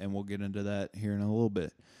whoa, and we'll get into that here in a little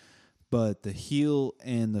bit. But the heel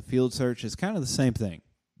and the field search is kind of the same thing,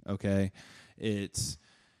 okay? It's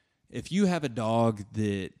if you have a dog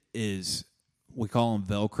that is, we call them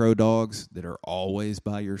Velcro dogs, that are always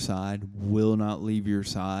by your side, will not leave your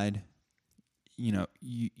side,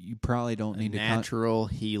 you probably don't need a natural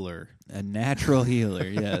healer. A natural healer,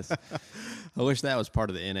 yes. I wish that was part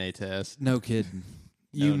of the NA test. No kidding.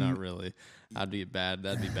 No, not really. That'd be bad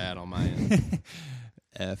on my end.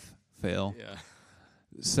 Fail. Yeah.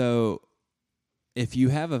 So if you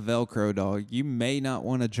have a Velcro dog, you may not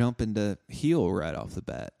want to jump into heel right off the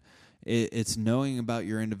bat. It's knowing about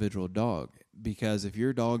your individual dog, because if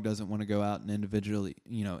your dog doesn't want to go out and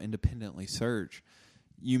independently search,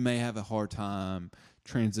 you may have a hard time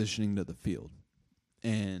transitioning to the field.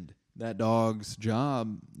 And that dog's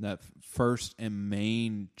job, that first and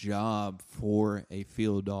main job for a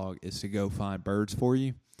field dog, is to go find birds for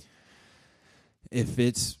you. If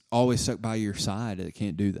it's always stuck by your side, it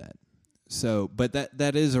can't do that. So, but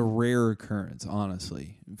that is a rare occurrence,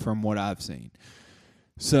 honestly, from what I've seen.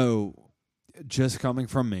 So, just coming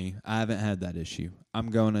from me, I haven't had that issue.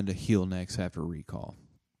 I'm going into heel next after recall,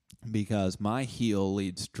 because my heel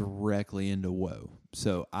leads directly into whoa.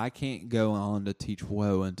 So I can't go on to teach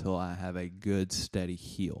whoa until I have a good, steady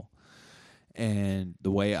heel. And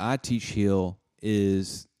the way I teach heel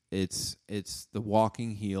is it's the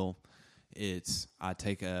walking heel. I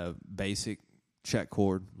take a basic check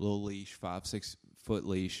cord, little leash, 5-6 foot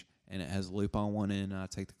leash, and it has a loop on one end. And I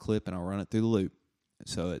take the clip and I run it through the loop,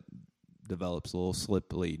 so it develops a little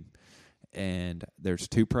slip lead. And there's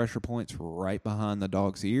 2 pressure points right behind the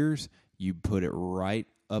dog's ears. You put it right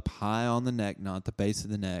up high on the neck, not the base of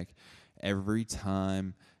the neck. Every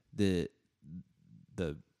time the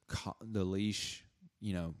leash,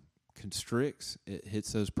 constricts, it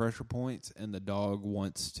hits those pressure points, and the dog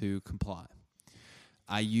wants to comply.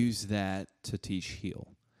 I use that to teach heel.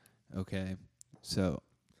 Okay, so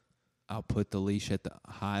I'll put the leash at the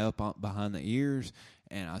high up behind the ears,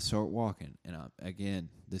 and I start walking. And again,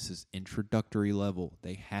 this is introductory level.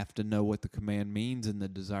 They have to know what the command means and the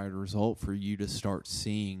desired result for you to start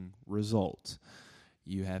seeing results.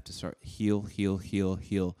 You have to start heel, heel, heel,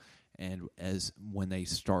 heel. And when they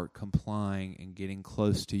start complying and getting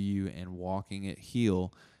close to you and walking at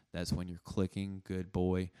heel, that's when you're clicking, good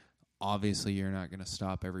boy. Obviously, you're not going to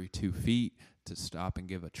stop every 2 feet to stop and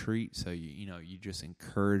give a treat. So, you just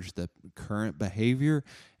encourage the current behavior.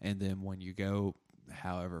 And then when you go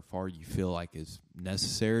however far you feel like is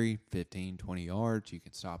necessary, 15, 20 yards, you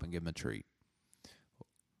can stop and give them a treat.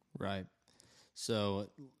 Right. So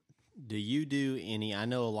do you do any, I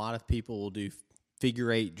know a lot of people will do figure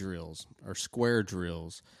 8 drills or square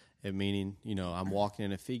drills, meaning, I'm walking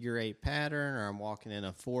in a figure 8 pattern, or I'm walking in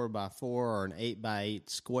a 4x4 or an 8x8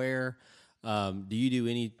 square. Do you do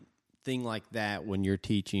anything like that when you're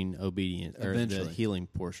teaching obedience or the healing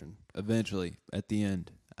portion? Eventually, at the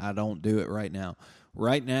end. I don't do it right now.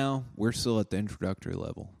 Right now, we're still at the introductory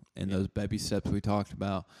level. And those baby steps we talked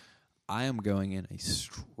about, I am going in a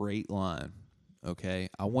straight line, okay?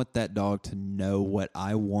 I want that dog to know what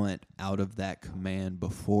I want out of that command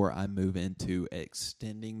before I move into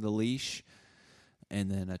extending the leash, and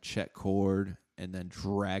then a check cord, and then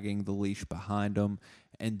dragging the leash behind them,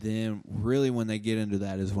 And then really when they get into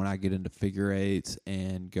that is when I get into figure eights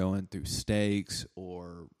and going through stakes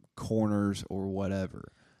or corners or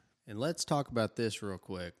whatever. And let's talk about this real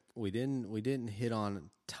quick. We didn't hit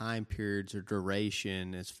on time periods or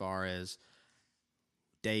duration as far as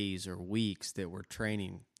days or weeks that we're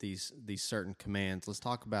training these certain commands. Let's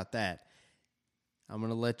talk about that. I'm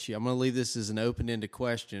going to leave this as an open-ended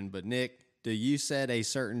question, but Nick, do you set a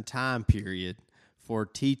certain time period for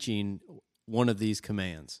teaching one of these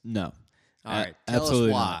commands? No. All right. Tell us why.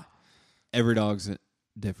 Not. Every dog's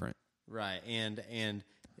different. Right. And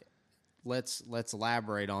let's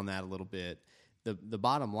elaborate on that a little bit. The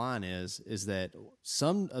bottom line is that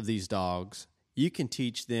some of these dogs, you can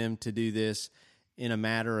teach them to do this in a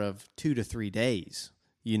matter of 2 to 3 days,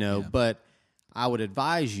 but I would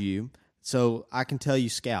advise you. So I can tell you,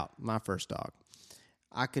 Scout, my first dog,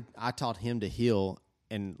 I taught him to heel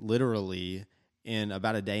and literally in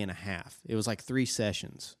about a day and a half. It was like 3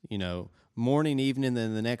 sessions, morning, evening,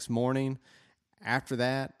 then the next morning. After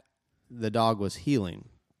that, the dog was healing.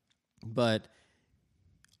 But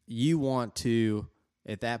you want to,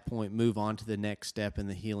 at that point, move on to the next step in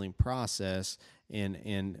the healing process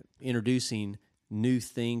and introducing new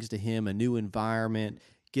things to him, a new environment.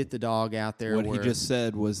 Get the dog out there. What he just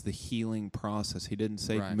said was the healing process. He didn't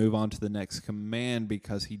say move on to the next command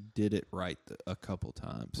because he did it right a couple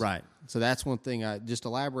times. Right. So that's one thing. Just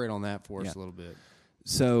elaborate on that for us a little bit.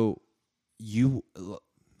 So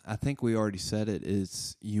I think we already said it,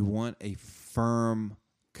 is you want a firm,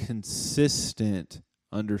 consistent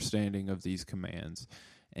understanding of these commands.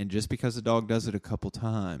 And just because the dog does it a couple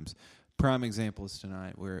times, prime example is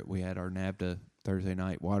tonight where we had our NAVHDA Thursday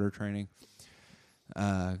night water training.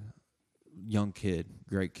 Young kid,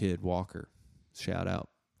 great kid, Walker, shout out.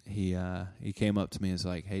 He came up to me and was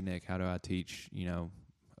like, "Hey Nick, how do I teach,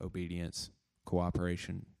 obedience,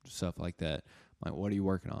 cooperation, stuff like that?" I'm like, "What are you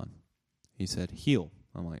working on?" He said, "Heel."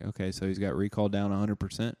 I'm like, "Okay, so he's got recall down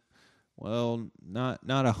 100%." Well, not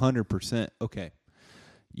 100%. Okay.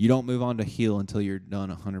 You don't move on to heel until you're done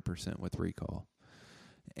 100% with recall.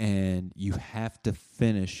 And you have to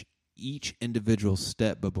finish each individual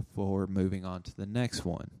step before moving on to the next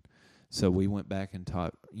one. So we went back and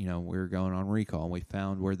taught, we were going on recall, and we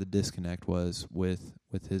found where the disconnect was with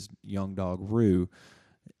his young dog, Rue,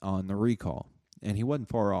 on the recall. And he wasn't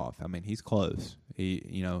far off. I mean, he's close.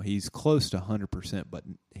 He's close to 100%, but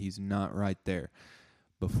he's not right there.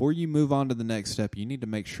 Before you move on to the next step, you need to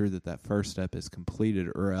make sure that first step is completed,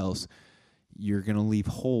 or else you're going to leave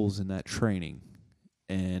holes in that training.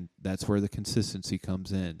 And that's where the consistency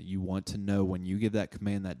comes in. You want to know when you give that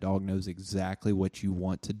command, that dog knows exactly what you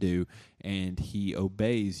want to do, and he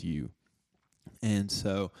obeys you. And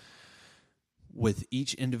so with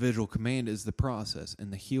each individual command is the process.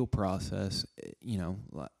 And the heel process,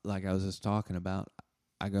 like I was just talking about,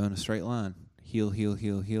 I go in a straight line, heel, heel,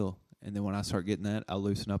 heel, heel. And then when I start getting that, I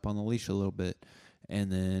loosen up on the leash a little bit. And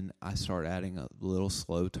then I start adding a little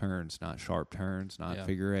slow turns, not sharp turns, not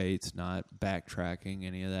figure eights, not backtracking,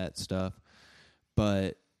 any of that stuff.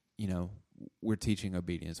 But, we're teaching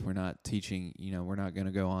obedience. We're not teaching, we're not going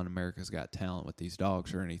to go on America's Got Talent with these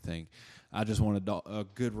dogs or anything. I just want a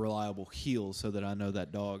good, reliable heel so that I know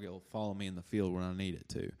that dog will follow me in the field when I need it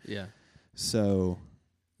to. Yeah. So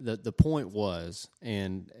the point was,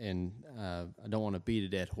 and I don't want to beat a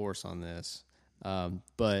dead horse on this,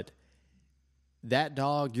 but that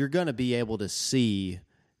dog, you're going to be able to see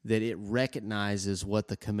that it recognizes what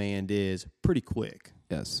the command is pretty quick.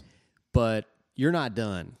 Yes. But you're not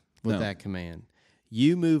done with that command.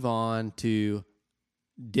 You move on to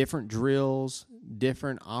different drills,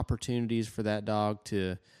 different opportunities for that dog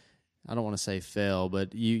to, I don't want to say fail,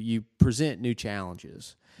 but you present new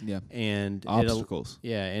challenges. Yeah. And obstacles.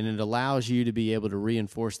 And it allows you to be able to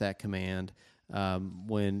reinforce that command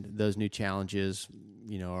when those new challenges,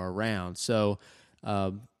 are around. So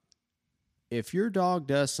if your dog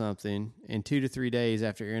does something in 2 to 3 days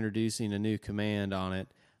after you're introducing a new command on it,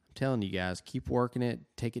 I'm telling you guys, keep working it,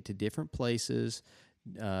 take it to different places,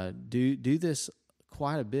 do this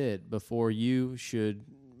quite a bit before you should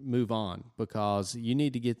move on, because you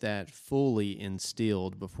need to get that fully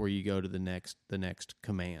instilled before you go to the next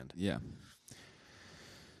command. Yeah.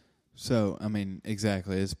 So,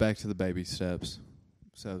 exactly. It's back to the baby steps.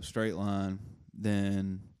 So, straight line,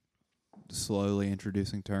 then slowly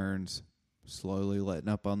introducing turns, slowly letting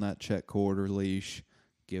up on that check cord or leash,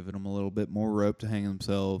 giving them a little bit more rope to hang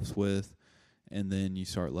themselves with, and then you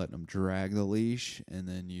start letting them drag the leash, and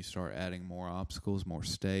then you start adding more obstacles, more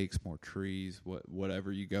stakes, more trees,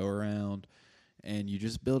 whatever you go around, and you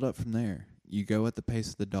just build up from there. You go at the pace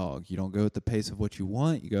of the dog. You don't go at the pace of what you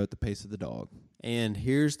want. You go at the pace of the dog. And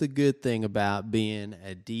here's the good thing about being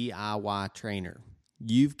a DIY trainer.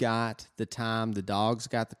 You've got the time. The dog's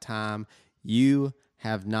got the time. You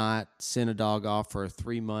have not sent a dog off for a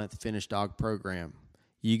 3-month finished dog program.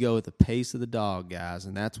 You go at the pace of the dog, guys,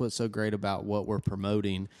 and that's what's so great about what we're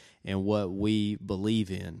promoting and what we believe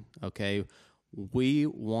in, okay? We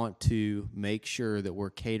want to make sure that we're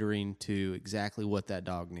catering to exactly what that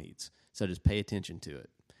dog needs. So just pay attention to it.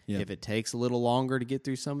 Yep. If it takes a little longer to get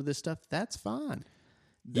through some of this stuff, that's fine.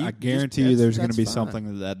 I guarantee you there's going to be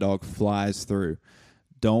something that dog flies through.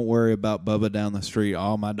 Don't worry about Bubba down the street.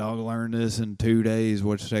 Oh, my dog learned this in 2 days.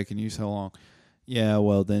 What's taking you so long? Yeah,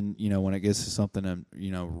 well, then, when it gets to something,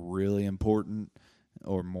 really important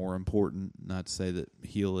or more important, not to say that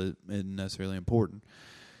heel isn't necessarily important,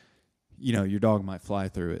 your dog might fly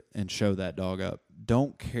through it and show that dog up.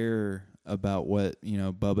 Don't care about what,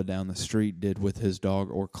 Bubba down the street did with his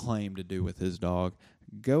dog or claimed to do with his dog.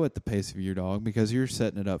 Go at the pace of your dog because you're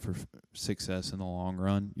setting it up for success in the long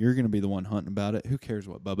run. You're going to be the one hunting about it. Who cares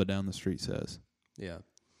what Bubba down the street says? Yeah.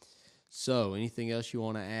 So, anything else you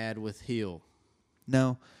want to add with heel?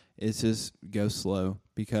 No, it's just go slow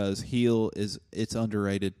because heel it's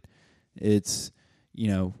underrated. It's,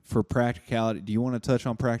 for practicality. Do you want to touch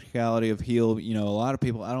on practicality of heel? A lot of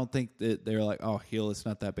people, I don't think that they're like, oh, heel, it's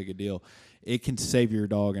not that big a deal. It can save your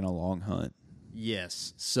dog in a long hunt.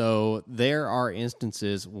 Yes. So there are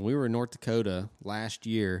instances when we were in North Dakota last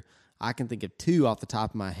year, I can think of 2 off the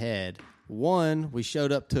top of my head. One, we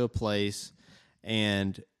showed up to a place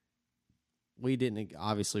and we didn't,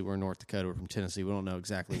 obviously we're in North Dakota, we're from Tennessee, we don't know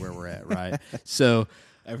exactly where we're at, right? So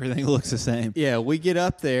everything looks the same. Yeah, we get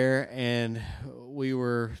up there and we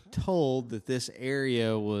were told that this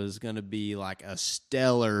area was going to be like a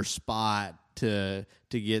stellar spot to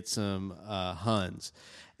get some Huns.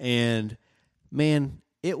 And man,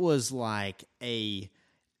 it was like a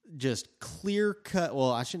just clear cut.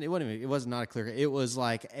 Well, it was not a clear cut. It was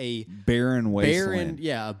like a barren wasteland.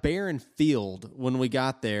 A barren field when we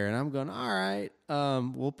got there. And I'm going, all right,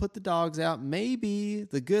 we'll put the dogs out. Maybe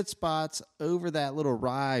the good spot's over that little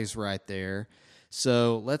rise right there.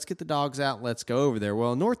 So let's get the dogs out. Let's go over there.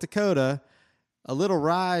 Well, North Dakota, a little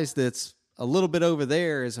rise that's a little bit over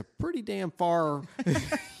there is a pretty damn far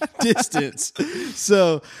distance.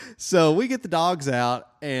 So we get the dogs out,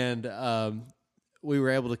 and we were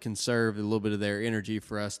able to conserve a little bit of their energy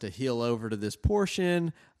for us to heel over to this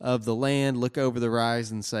portion of the land, look over the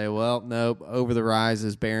rise, and say, well, nope, over the rise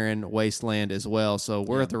is barren wasteland as well, so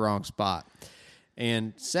we're at the wrong spot.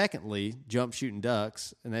 And secondly, jump shooting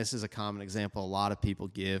ducks, and this is a common example a lot of people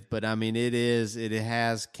give, but I mean it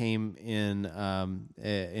has came in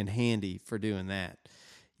handy for doing that.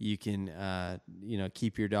 You can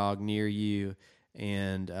keep your dog near you,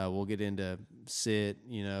 and we'll get into sit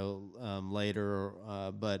later,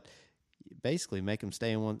 but basically make them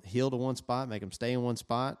stay in one, heel to one spot, make them stay in one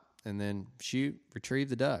spot, and then retrieve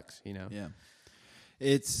the ducks. Yeah,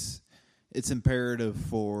 It's imperative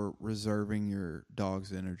for reserving your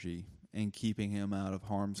dog's energy and keeping him out of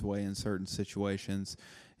harm's way in certain situations.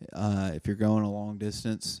 If you're going a long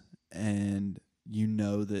distance and you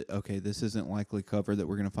know that, okay, this isn't likely cover that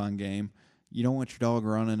we're going to find game, you don't want your dog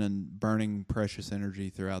running and burning precious energy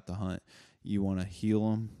throughout the hunt. You want to heel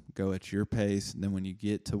them, go at your pace, and then when you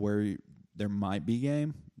get to where there might be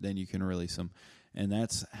game, then you can release them. And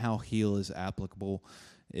that's how heel is applicable.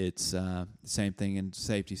 It's the same thing in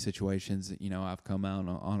safety situations. I've come out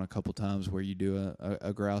on a couple times where you do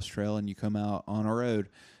a grouse trail and you come out on a road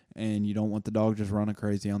and you don't want the dog just running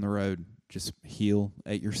crazy on the road. Just heel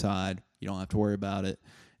at your side. You don't have to worry about it.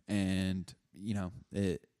 And,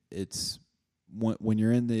 it's when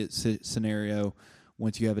you're in the scenario,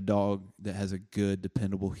 once you have a dog that has a good,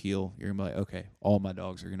 dependable heel, you're going to be like, okay, all my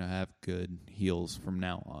dogs are going to have good heels from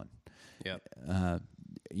now on. Yep.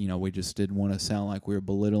 We just didn't want to sound like we were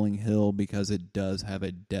belittling heel because it does have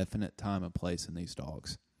a definite time and place in these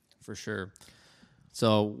dogs. For sure.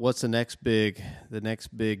 So what's the next big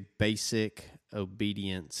basic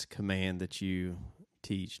obedience command that you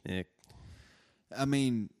teach, Nick? I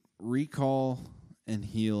mean, recall and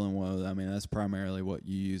heel and whoa. I mean, that's primarily what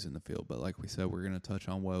you use in the field. But like we said, we're going to touch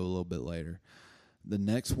on whoa a little bit later. The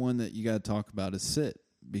next one that you got to talk about is sit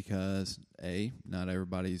because, not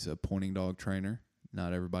everybody's a pointing dog trainer.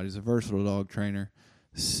 Not everybody's a versatile dog trainer.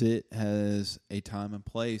 Sit has a time and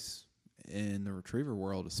place in the retriever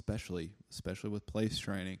world, especially with place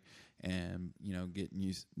training and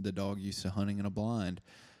getting the dog used to hunting in a blind.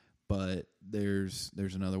 But there's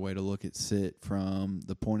another way to look at sit from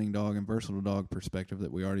the pointing dog and versatile dog perspective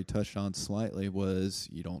that we already touched on slightly. Was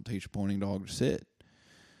you don't teach a pointing dog to sit.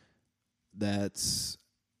 That's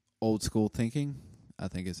old school thinking. I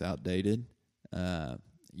think it's outdated.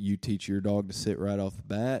 You teach your dog to sit right off the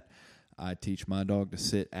bat. I teach my dog to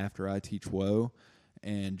sit after I teach whoa.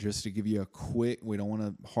 And just to give you a quick, we don't want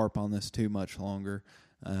to harp on this too much longer,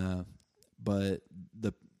 but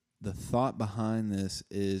the thought behind this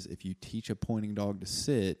is if you teach a pointing dog to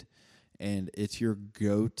sit and it's your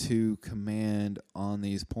go-to command on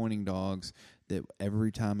these pointing dogs, that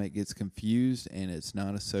every time it gets confused and it's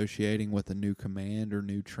not associating with a new command or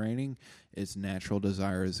new training, its natural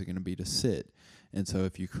desire is going to be to sit. And so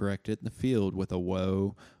if you correct it in the field with a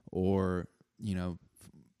whoa or,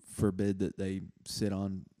 forbid that they sit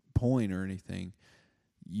on point or anything,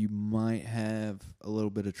 you might have a little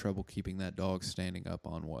bit of trouble keeping that dog standing up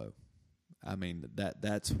on whoa. I mean,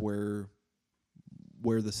 that's where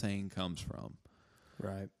the saying comes from.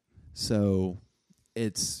 Right. So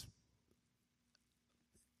it's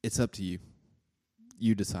up to you.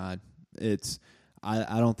 You decide.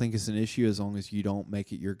 I don't think it's an issue as long as you don't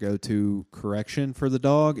make it your go-to correction for the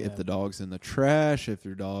dog. Yeah. If the dog's in the trash, if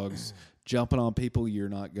your dog's jumping on people, you're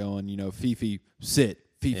not going, Fifi, sit,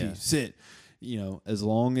 Fifi, sit. As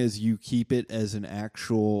long as you keep it as an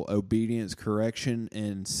actual obedience correction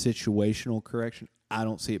and situational correction, I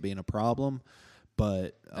don't see it being a problem.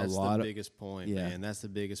 But that's the biggest point, man. That's the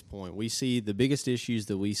biggest point. We see the biggest issues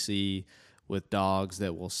that we see with dogs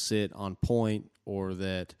that will sit on point or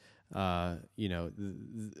that,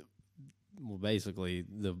 basically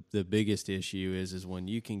the biggest issue is when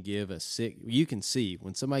you can give a sit. You can see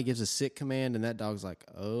when somebody gives a sit command and that dog's like,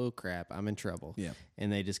 oh crap, I'm in trouble. Yeah.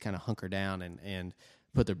 And they just kind of hunker down and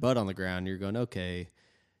put their butt on the ground. You're going, okay,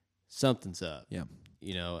 something's up. Yeah.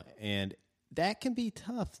 And that can be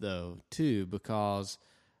tough though too, because,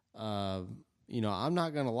 I'm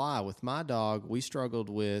not going to lie, with my dog, we struggled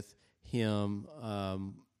with him,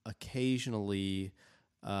 occasionally,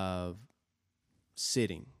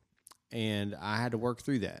 sitting. And I had to work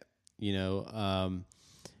through that,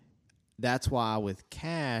 that's why with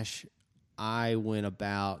Cash, I went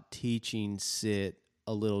about teaching sit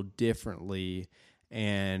a little differently.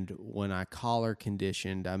 And when I collar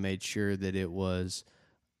conditioned, I made sure that it was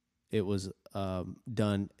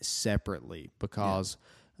done separately because,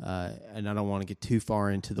 and I don't want to get too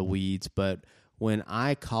far into the weeds, but when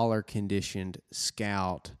I collar conditioned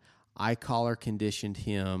Scout, I collar conditioned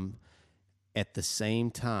him at the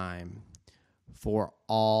same time for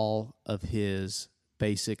all of his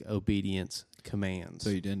basic obedience commands. So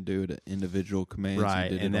you didn't do it at individual commands,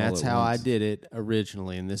 right? And that's how I did it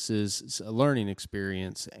originally. And this is a learning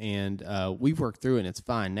experience, and we've worked through it, and it's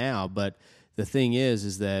fine now. But the thing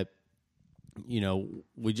is that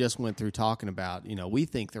we just went through talking about we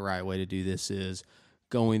think the right way to do this is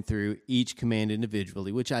going through each command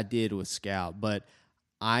individually, which I did with Scout, but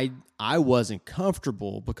I wasn't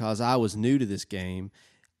comfortable because I was new to this game.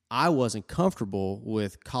 I wasn't comfortable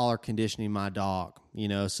with collar conditioning my dog,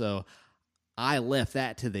 so I left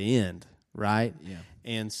that to the end, right? Yeah.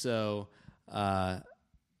 And so better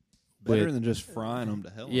than just frying them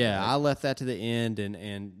to hell. Yeah, right? I left that to the end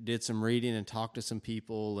and did some reading and talked to some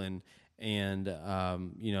people and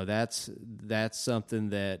that's something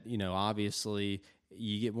that obviously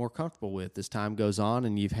you get more comfortable with as time goes on,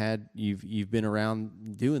 and you've been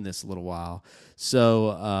around doing this a little while.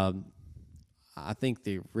 So I think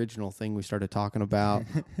the original thing we started talking about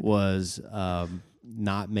was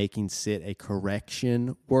not making sit a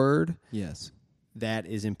correction word. Yes. That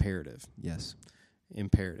is imperative. Yes.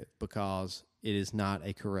 Imperative, because it is not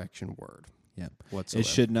a correction word. Yeah. Whatsoever. It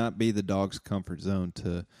should not be the dog's comfort zone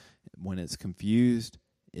to, when it's confused,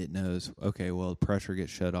 it knows, okay, well, the pressure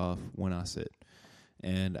gets shut off when I sit.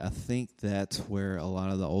 And I think that's where a lot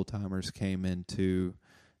of the old-timers came into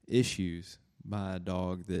issues by a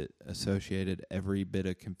dog that associated every bit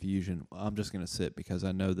of confusion. I'm just going to sit because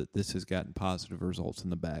I know that this has gotten positive results in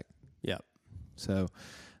the back. Yep. So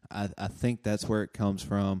I think that's where it comes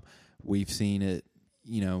from. We've seen it,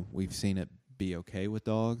 be okay with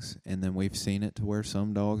dogs, and then we've seen it to where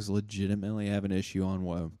some dogs legitimately have an issue on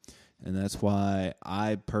whoa. And that's why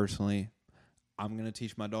I'm going to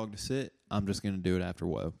teach my dog to sit. I'm just going to do it after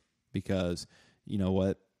whoa, because you know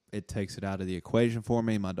what? It takes it out of the equation for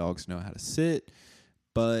me. My dogs know how to sit,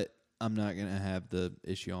 but I'm not going to have the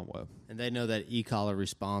issue on whoa. And they know that e-collar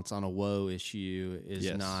response on a whoa issue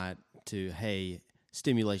is not to, hey,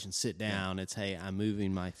 stimulation, sit down. Yeah. It's, hey, I'm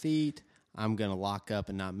moving my feet. I'm going to lock up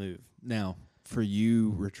and not move. Now, for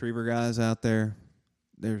you retriever guys out there,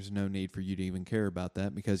 there's no need for you to even care about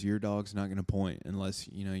that because your dog's not going to point unless,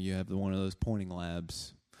 you have one of those pointing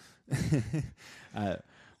labs.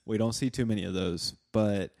 We don't see too many of those,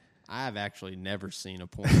 but I have actually never seen a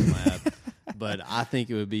pointing lab, But I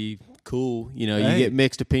think it would be cool. You Hey. get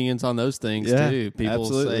mixed opinions on those things too. People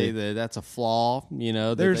absolutely. say that that's a flaw.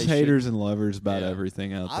 That There's they haters and lovers about Yeah.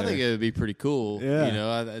 everything out there. I think it would be pretty cool.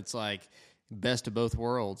 Yeah. It's like best of both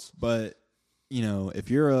worlds. But,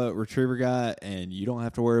 if you're a retriever guy and you don't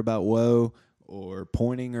have to worry about whoa or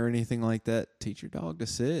pointing or anything like that, teach your dog to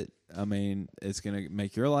sit. I mean, it's going to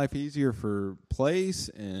make your life easier for place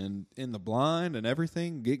and in the blind and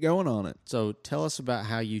everything. Get going on it. So tell us about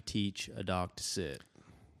how you teach a dog to sit.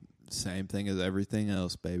 Same thing as everything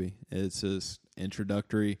else, baby. It's just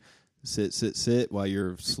introductory. Sit while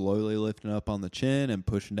you're slowly lifting up on the chin and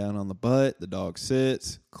pushing down on the butt. The dog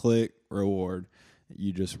sits, click, reward.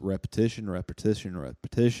 You just repetition,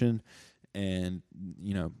 and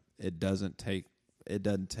it doesn't take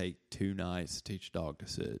 2 nights to teach a dog to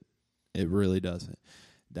sit. It really doesn't.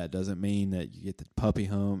 That doesn't mean that you get the puppy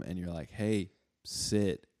home and you're like, "Hey,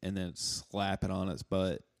 sit," and then slap it on its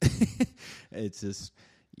butt. It's just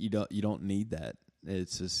you don't need that.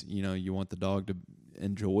 It's just you want the dog to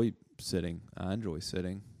enjoy sitting. I enjoy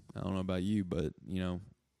sitting. I don't know about you, but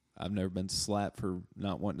I've never been slapped for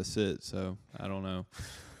not wanting to sit, so I don't know.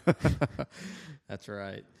 That's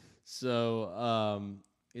right. So,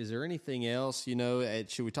 is there anything else?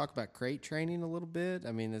 Should we talk about crate training a little bit?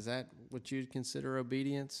 I mean, is that what you'd consider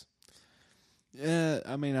obedience? Yeah,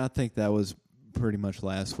 I mean, I think that was pretty much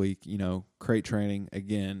last week. Crate training,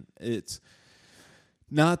 again, it's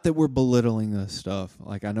not that we're belittling this stuff.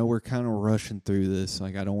 Like, I know we're kind of rushing through this.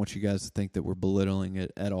 Like, I don't want you guys to think that we're belittling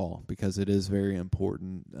it at all, because it is very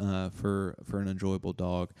important for an enjoyable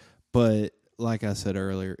dog. But like I said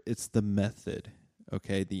earlier, it's the method.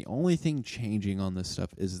 Okay, the only thing changing on this stuff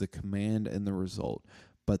is the command and the result.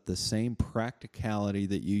 But the same practicality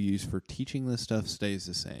that you use for teaching this stuff stays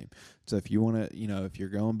the same. So if you want to, if you're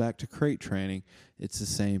going back to crate training, it's the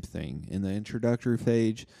same thing. In the introductory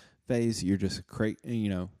phase, you're just crate,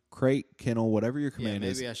 kennel, whatever your command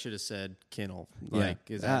is. Maybe I should have said kennel.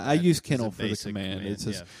 I use kennel for the command. It's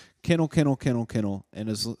just kennel, kennel, kennel, kennel. And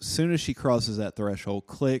as soon as she crosses that threshold,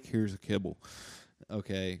 click, here's a kibble.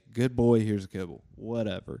 Okay, good boy, here's a kibble,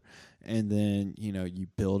 whatever. And then, you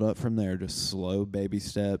build up from there, just slow baby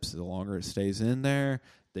steps. The longer it stays in there,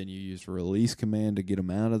 then you use the release command to get them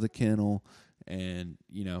out of the kennel. And,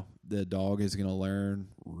 the dog is going to learn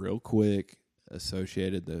real quick,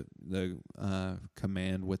 associated the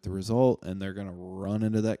command with the result, and they're going to run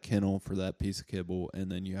into that kennel for that piece of kibble, and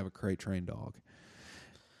then you have a crate trained dog.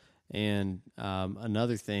 And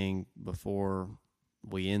another thing before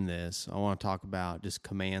we end this, I want to talk about just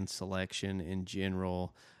command selection in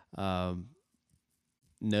general. No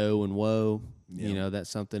and whoa, that's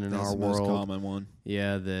something in our world. That's the most common one.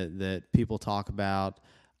 Yeah, that people talk about.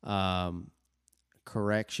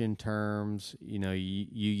 Correction terms, you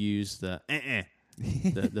use the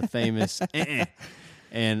the famous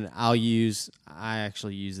and I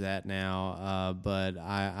actually use that now, but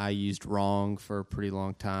I used wrong for a pretty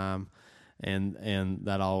long time. And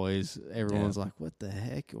that always, everyone's like, what the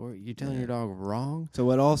heck? Or you telling your dog wrong? So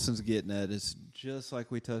what Austin's getting at is, just like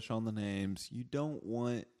we touched on the names, you don't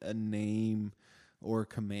want a name or a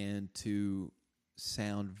command to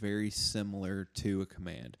sound very similar to a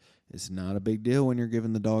command. It's not a big deal when you're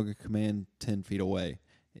giving the dog a command 10 feet away.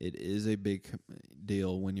 It is a big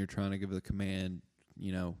deal when you're trying to give the command,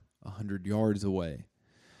 100 yards away.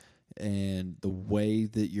 And the way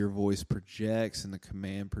that your voice projects and the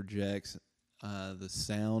command projects, the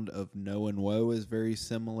sound of no and whoa is very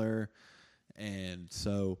similar. And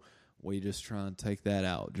so we just try and take that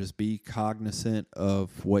out. Just be cognizant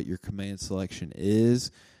of what your command selection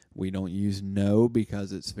is. We don't use no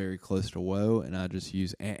because it's very close to whoa, and I just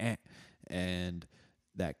use and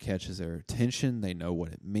that catches their attention. They know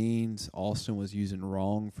what it means. Austin was using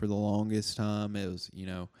wrong for the longest time. It was,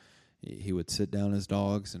 he would sit down his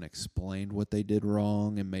dogs and explain what they did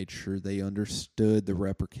wrong and made sure they understood the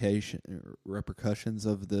repercussions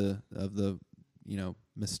of the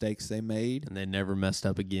mistakes they made. And they never messed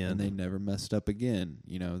up again.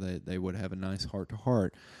 They would have a nice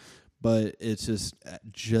heart-to-heart. But it's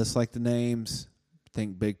just like the names,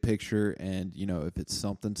 think big picture. And, if it's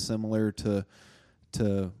something similar to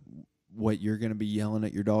what you're going to be yelling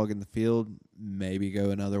at your dog in the field, maybe go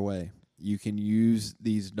another way. You can use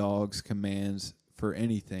these dogs' commands for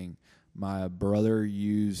anything. My brother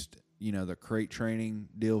used, the crate training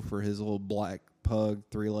deal for his little black pug,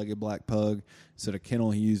 3-legged black pug. Instead of kennel,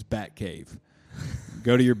 he used bat cave.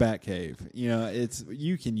 Go to your bat cave.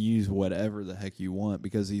 You can use whatever the heck you want,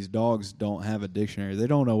 because these dogs don't have a dictionary. They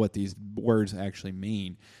don't know what these words actually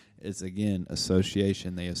mean. It's, again,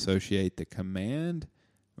 association. They associate the command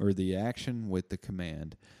or the action with the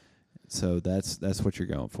command. So that's what you're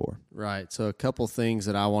going for. Right. So a couple things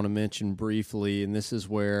that I want to mention briefly, and this is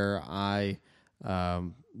where I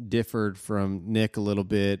differed from Nick a little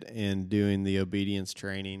bit in doing the obedience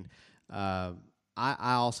training. I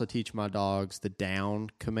also teach my dogs the down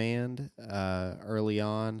command early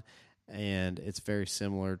on, and it's very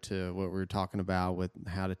similar to what we were talking about with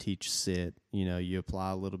how to teach sit. You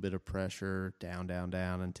apply a little bit of pressure, down, down,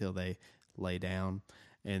 down, until they lay down,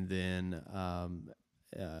 and then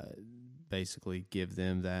basically give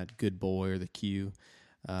them that good boy or the cue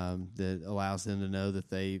that allows them to know that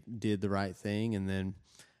they did the right thing, and then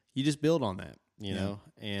you just build on that, you know.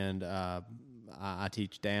 And I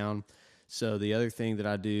teach down. So the other thing that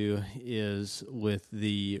I do is with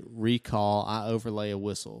the recall, I overlay a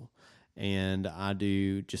whistle, and I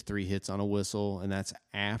do just 3 hits on a whistle, and that's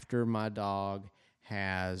after my dog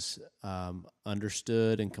has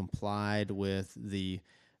understood and complied with the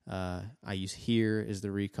I use here as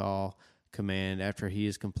the recall command. After he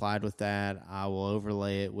has complied with that, I will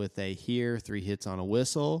overlay it with a here, 3 hits on a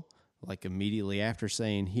whistle, like immediately after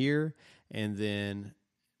saying here, and then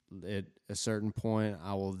at a certain point,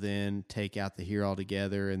 I will then take out the here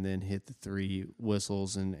altogether and then hit the 3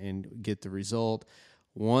 whistles and get the result.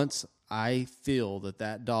 Once I feel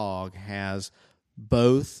that dog has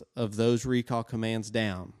both of those recall commands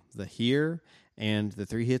down, the here and the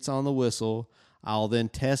 3 hits on the whistle, I'll then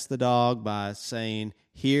test the dog by saying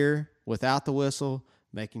here without the whistle,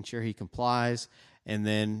 making sure he complies, and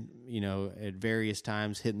then, at various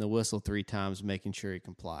times hitting the whistle 3 times, making sure he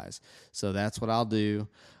complies. So that's what I'll do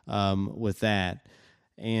with that.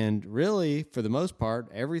 And really, for the most part,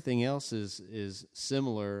 everything else is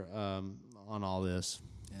similar on all this.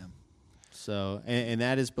 Yeah. So, and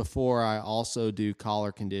that is before I also do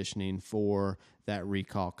collar conditioning for that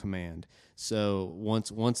recall command. So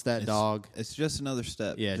once that dog, it's just another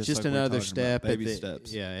step. Yeah, just like another step. Baby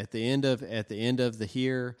steps. Yeah, at the end of the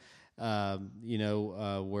here, where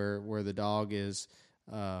the dog is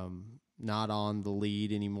not on the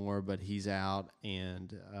lead anymore, but he's out,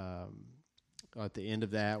 and at the end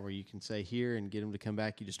of that, where you can say here and get him to come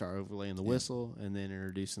back, you just start overlaying the whistle and then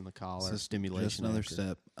introducing the collar stimulation. Just another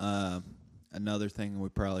step. Another thing we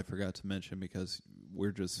probably forgot to mention, because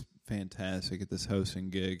we're just fantastic at this hosting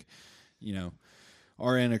gig,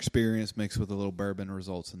 our inexperience mixed with a little bourbon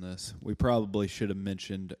results in this. We probably should have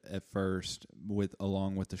mentioned at first,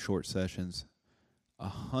 along with the short sessions,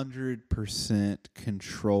 100%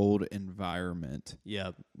 controlled environment.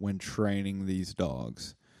 Yep. When training these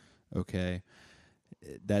dogs, okay?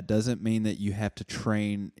 That doesn't mean that you have to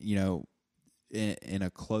train, in a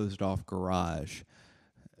closed-off garage.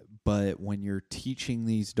 But when you're teaching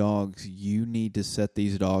these dogs, you need to set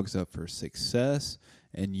these dogs up for success,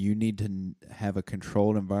 and you need to have a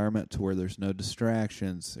controlled environment to where there's no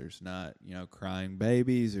distractions. There's not, crying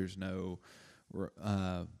babies. There's no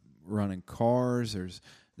running cars.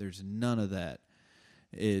 There's none of that.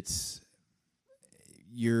 It's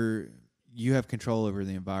you have control over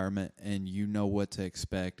the environment, and you know what to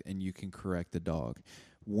expect, and you can correct the dog.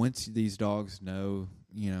 Once these dogs know,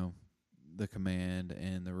 the command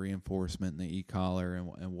and the reinforcement and the e-collar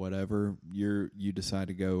and whatever you decide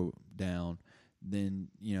to go down, then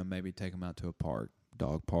maybe take them out to a park,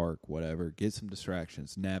 dog park, whatever. Get some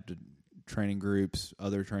distractions, nab to training groups,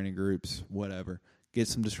 other training groups, whatever. Get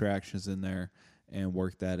some distractions in there and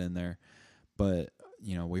work that in there. But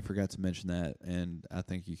we forgot to mention that, and I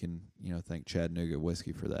think you can thank Chattanooga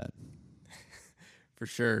Whiskey for that. For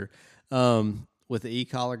sure. With the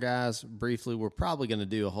e-collar guys, briefly, we're probably going to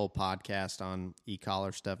do a whole podcast on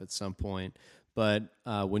e-collar stuff at some point. But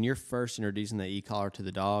when you're first introducing the e-collar to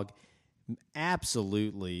the dog,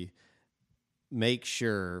 absolutely make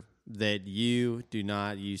sure that you do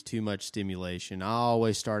not use too much stimulation. I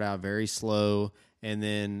always start out very slow and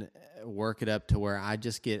then work it up to where I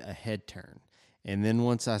just get a head turn. And then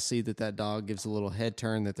once I see that dog gives a little head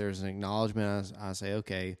turn, that there's an acknowledgement, I say,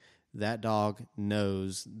 okay, that dog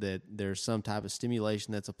knows that there's some type of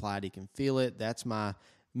stimulation that's applied. He can feel it. That's my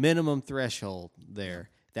minimum threshold there.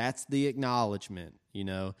 That's the acknowledgement.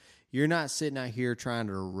 You're not sitting out here trying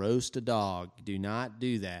to roast a dog. Do not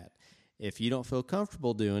do that. If you don't feel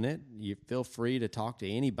comfortable doing it, you feel free to talk to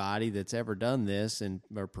anybody that's ever done this,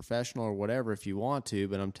 or professional or whatever, if you want to.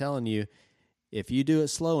 But I'm telling you, if you do it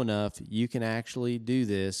slow enough, you can actually do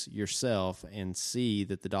this yourself and see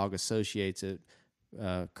that the dog associates it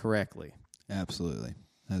correctly. Absolutely.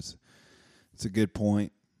 That's a good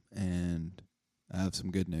point, and I have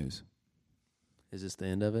some good news. Is this the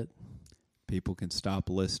end of it? People can stop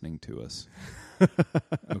listening to us.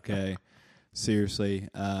 Okay? Seriously.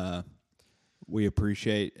 We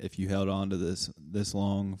appreciate if you held on to this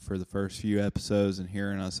long for the first few episodes and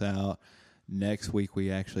hearing us out. Next week,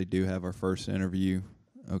 we actually do have our first interview.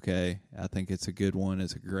 Okay, I think it's a good one.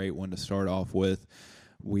 It's a great one to start off with.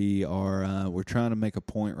 We're trying to make a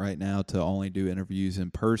point right now to only do interviews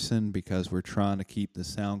in person because we're trying to keep the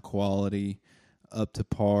sound quality up to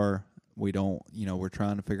par. We're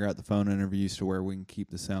trying to figure out the phone interviews to where we can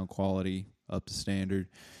keep the sound quality up to standard.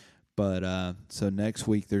 But so next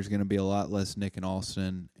week there's going to be a lot less Nick and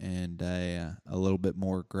Austin and a little bit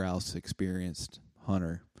more grouse experienced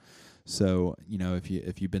Hunter. So,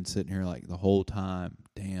 if you've been sitting here like the whole time,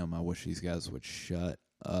 damn, I wish these guys would shut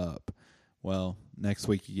up. Well, next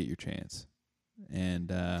week you get your chance. And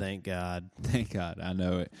thank God. Thank God. I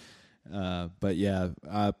know it. But yeah,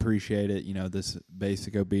 I appreciate it. This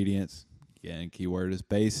basic obedience, again, keyword is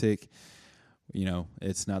basic.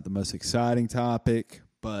 It's not the most exciting topic,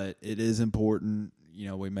 but it is important.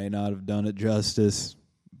 We may not have done it justice,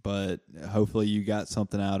 but hopefully you got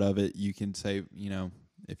something out of it. You can say,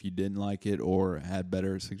 if you didn't like it or had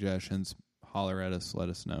better suggestions, holler at us, let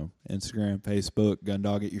us know. Instagram, Facebook,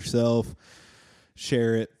 Gundog It Yourself.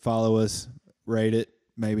 Share it, follow us, rate it.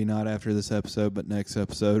 Maybe not after this episode, but next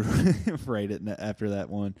episode, rate it after that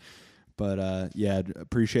one. But yeah,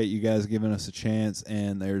 appreciate you guys giving us a chance.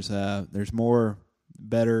 And there's more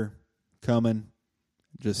better coming.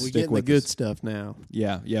 Just stick with the good stuff now.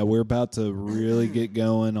 Yeah, we're about to really get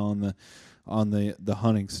going on the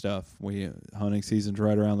hunting stuff. Hunting season's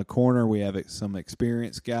right around the corner. We have some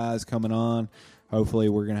experienced guys coming on. Hopefully,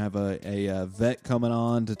 we're gonna have a vet coming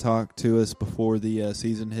on to talk to us before the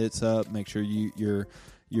season hits up. Make sure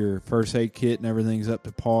your first aid kit and everything's up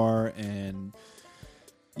to par. And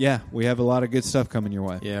yeah, we have a lot of good stuff coming your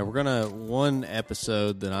way. Yeah, one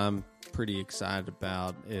episode that I'm pretty excited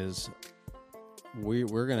about is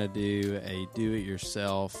we're gonna do a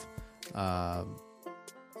do-it-yourself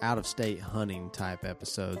out-of-state hunting type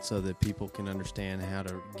episode so that people can understand how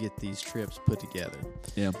to get these trips put together.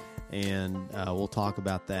 Yeah, and we'll talk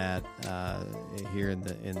about that here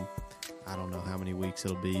in I don't know how many weeks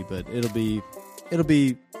it'll be, but it'll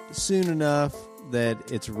be soon enough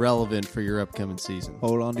that it's relevant for your upcoming season.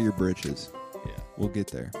 Hold on to your britches. Yeah, we'll get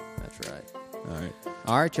there. That's right.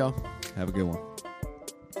 All right, y'all. Have a good one.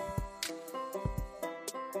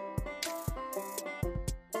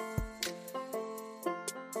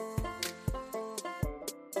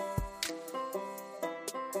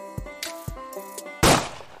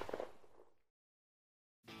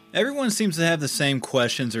 Everyone seems to have the same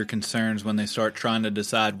questions or concerns when they start trying to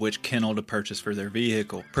decide which kennel to purchase for their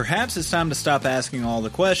vehicle. Perhaps it's time to stop asking all the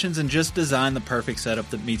questions and just design the perfect setup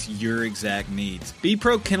that meets your exact needs.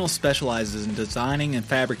 B-Pro Kennel specializes in designing and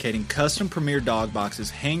fabricating custom Premier dog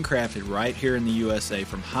boxes handcrafted right here in the USA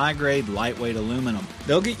from high-grade, lightweight aluminum.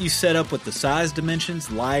 They'll get you set up with the size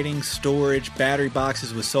dimensions, lighting, storage, battery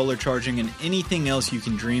boxes with solar charging, and anything else you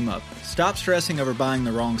can dream of. Stop stressing over buying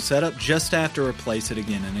the wrong setup, just have to replace it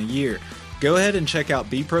again in a year. Go ahead and check out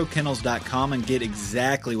bprokennels.com and get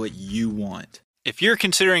exactly what you want. If you're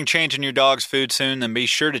considering changing your dog's food soon, then be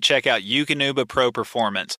sure to check out Eukanuba Pro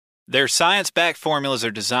Performance. Their science-backed formulas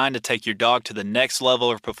are designed to take your dog to the next level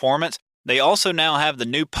of performance. They also now have the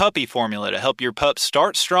new puppy formula to help your pup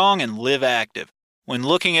start strong and live active. When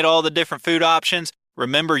looking at all the different food options,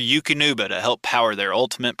 remember Eukanuba to help power their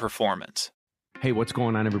ultimate performance. Hey, what's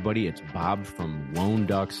going on, everybody? It's Bob from Lone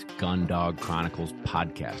Ducks Gun Dog Chronicles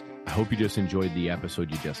podcast. I hope you just enjoyed the episode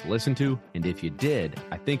you just listened to, and if you did,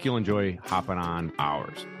 I think you'll enjoy hopping on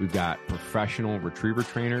ours. We've got professional retriever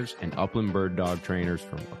trainers and upland bird dog trainers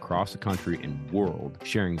from across the country and world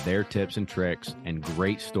sharing their tips and tricks and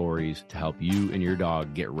great stories to help you and your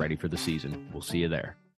dog get ready for the season. We'll see you there.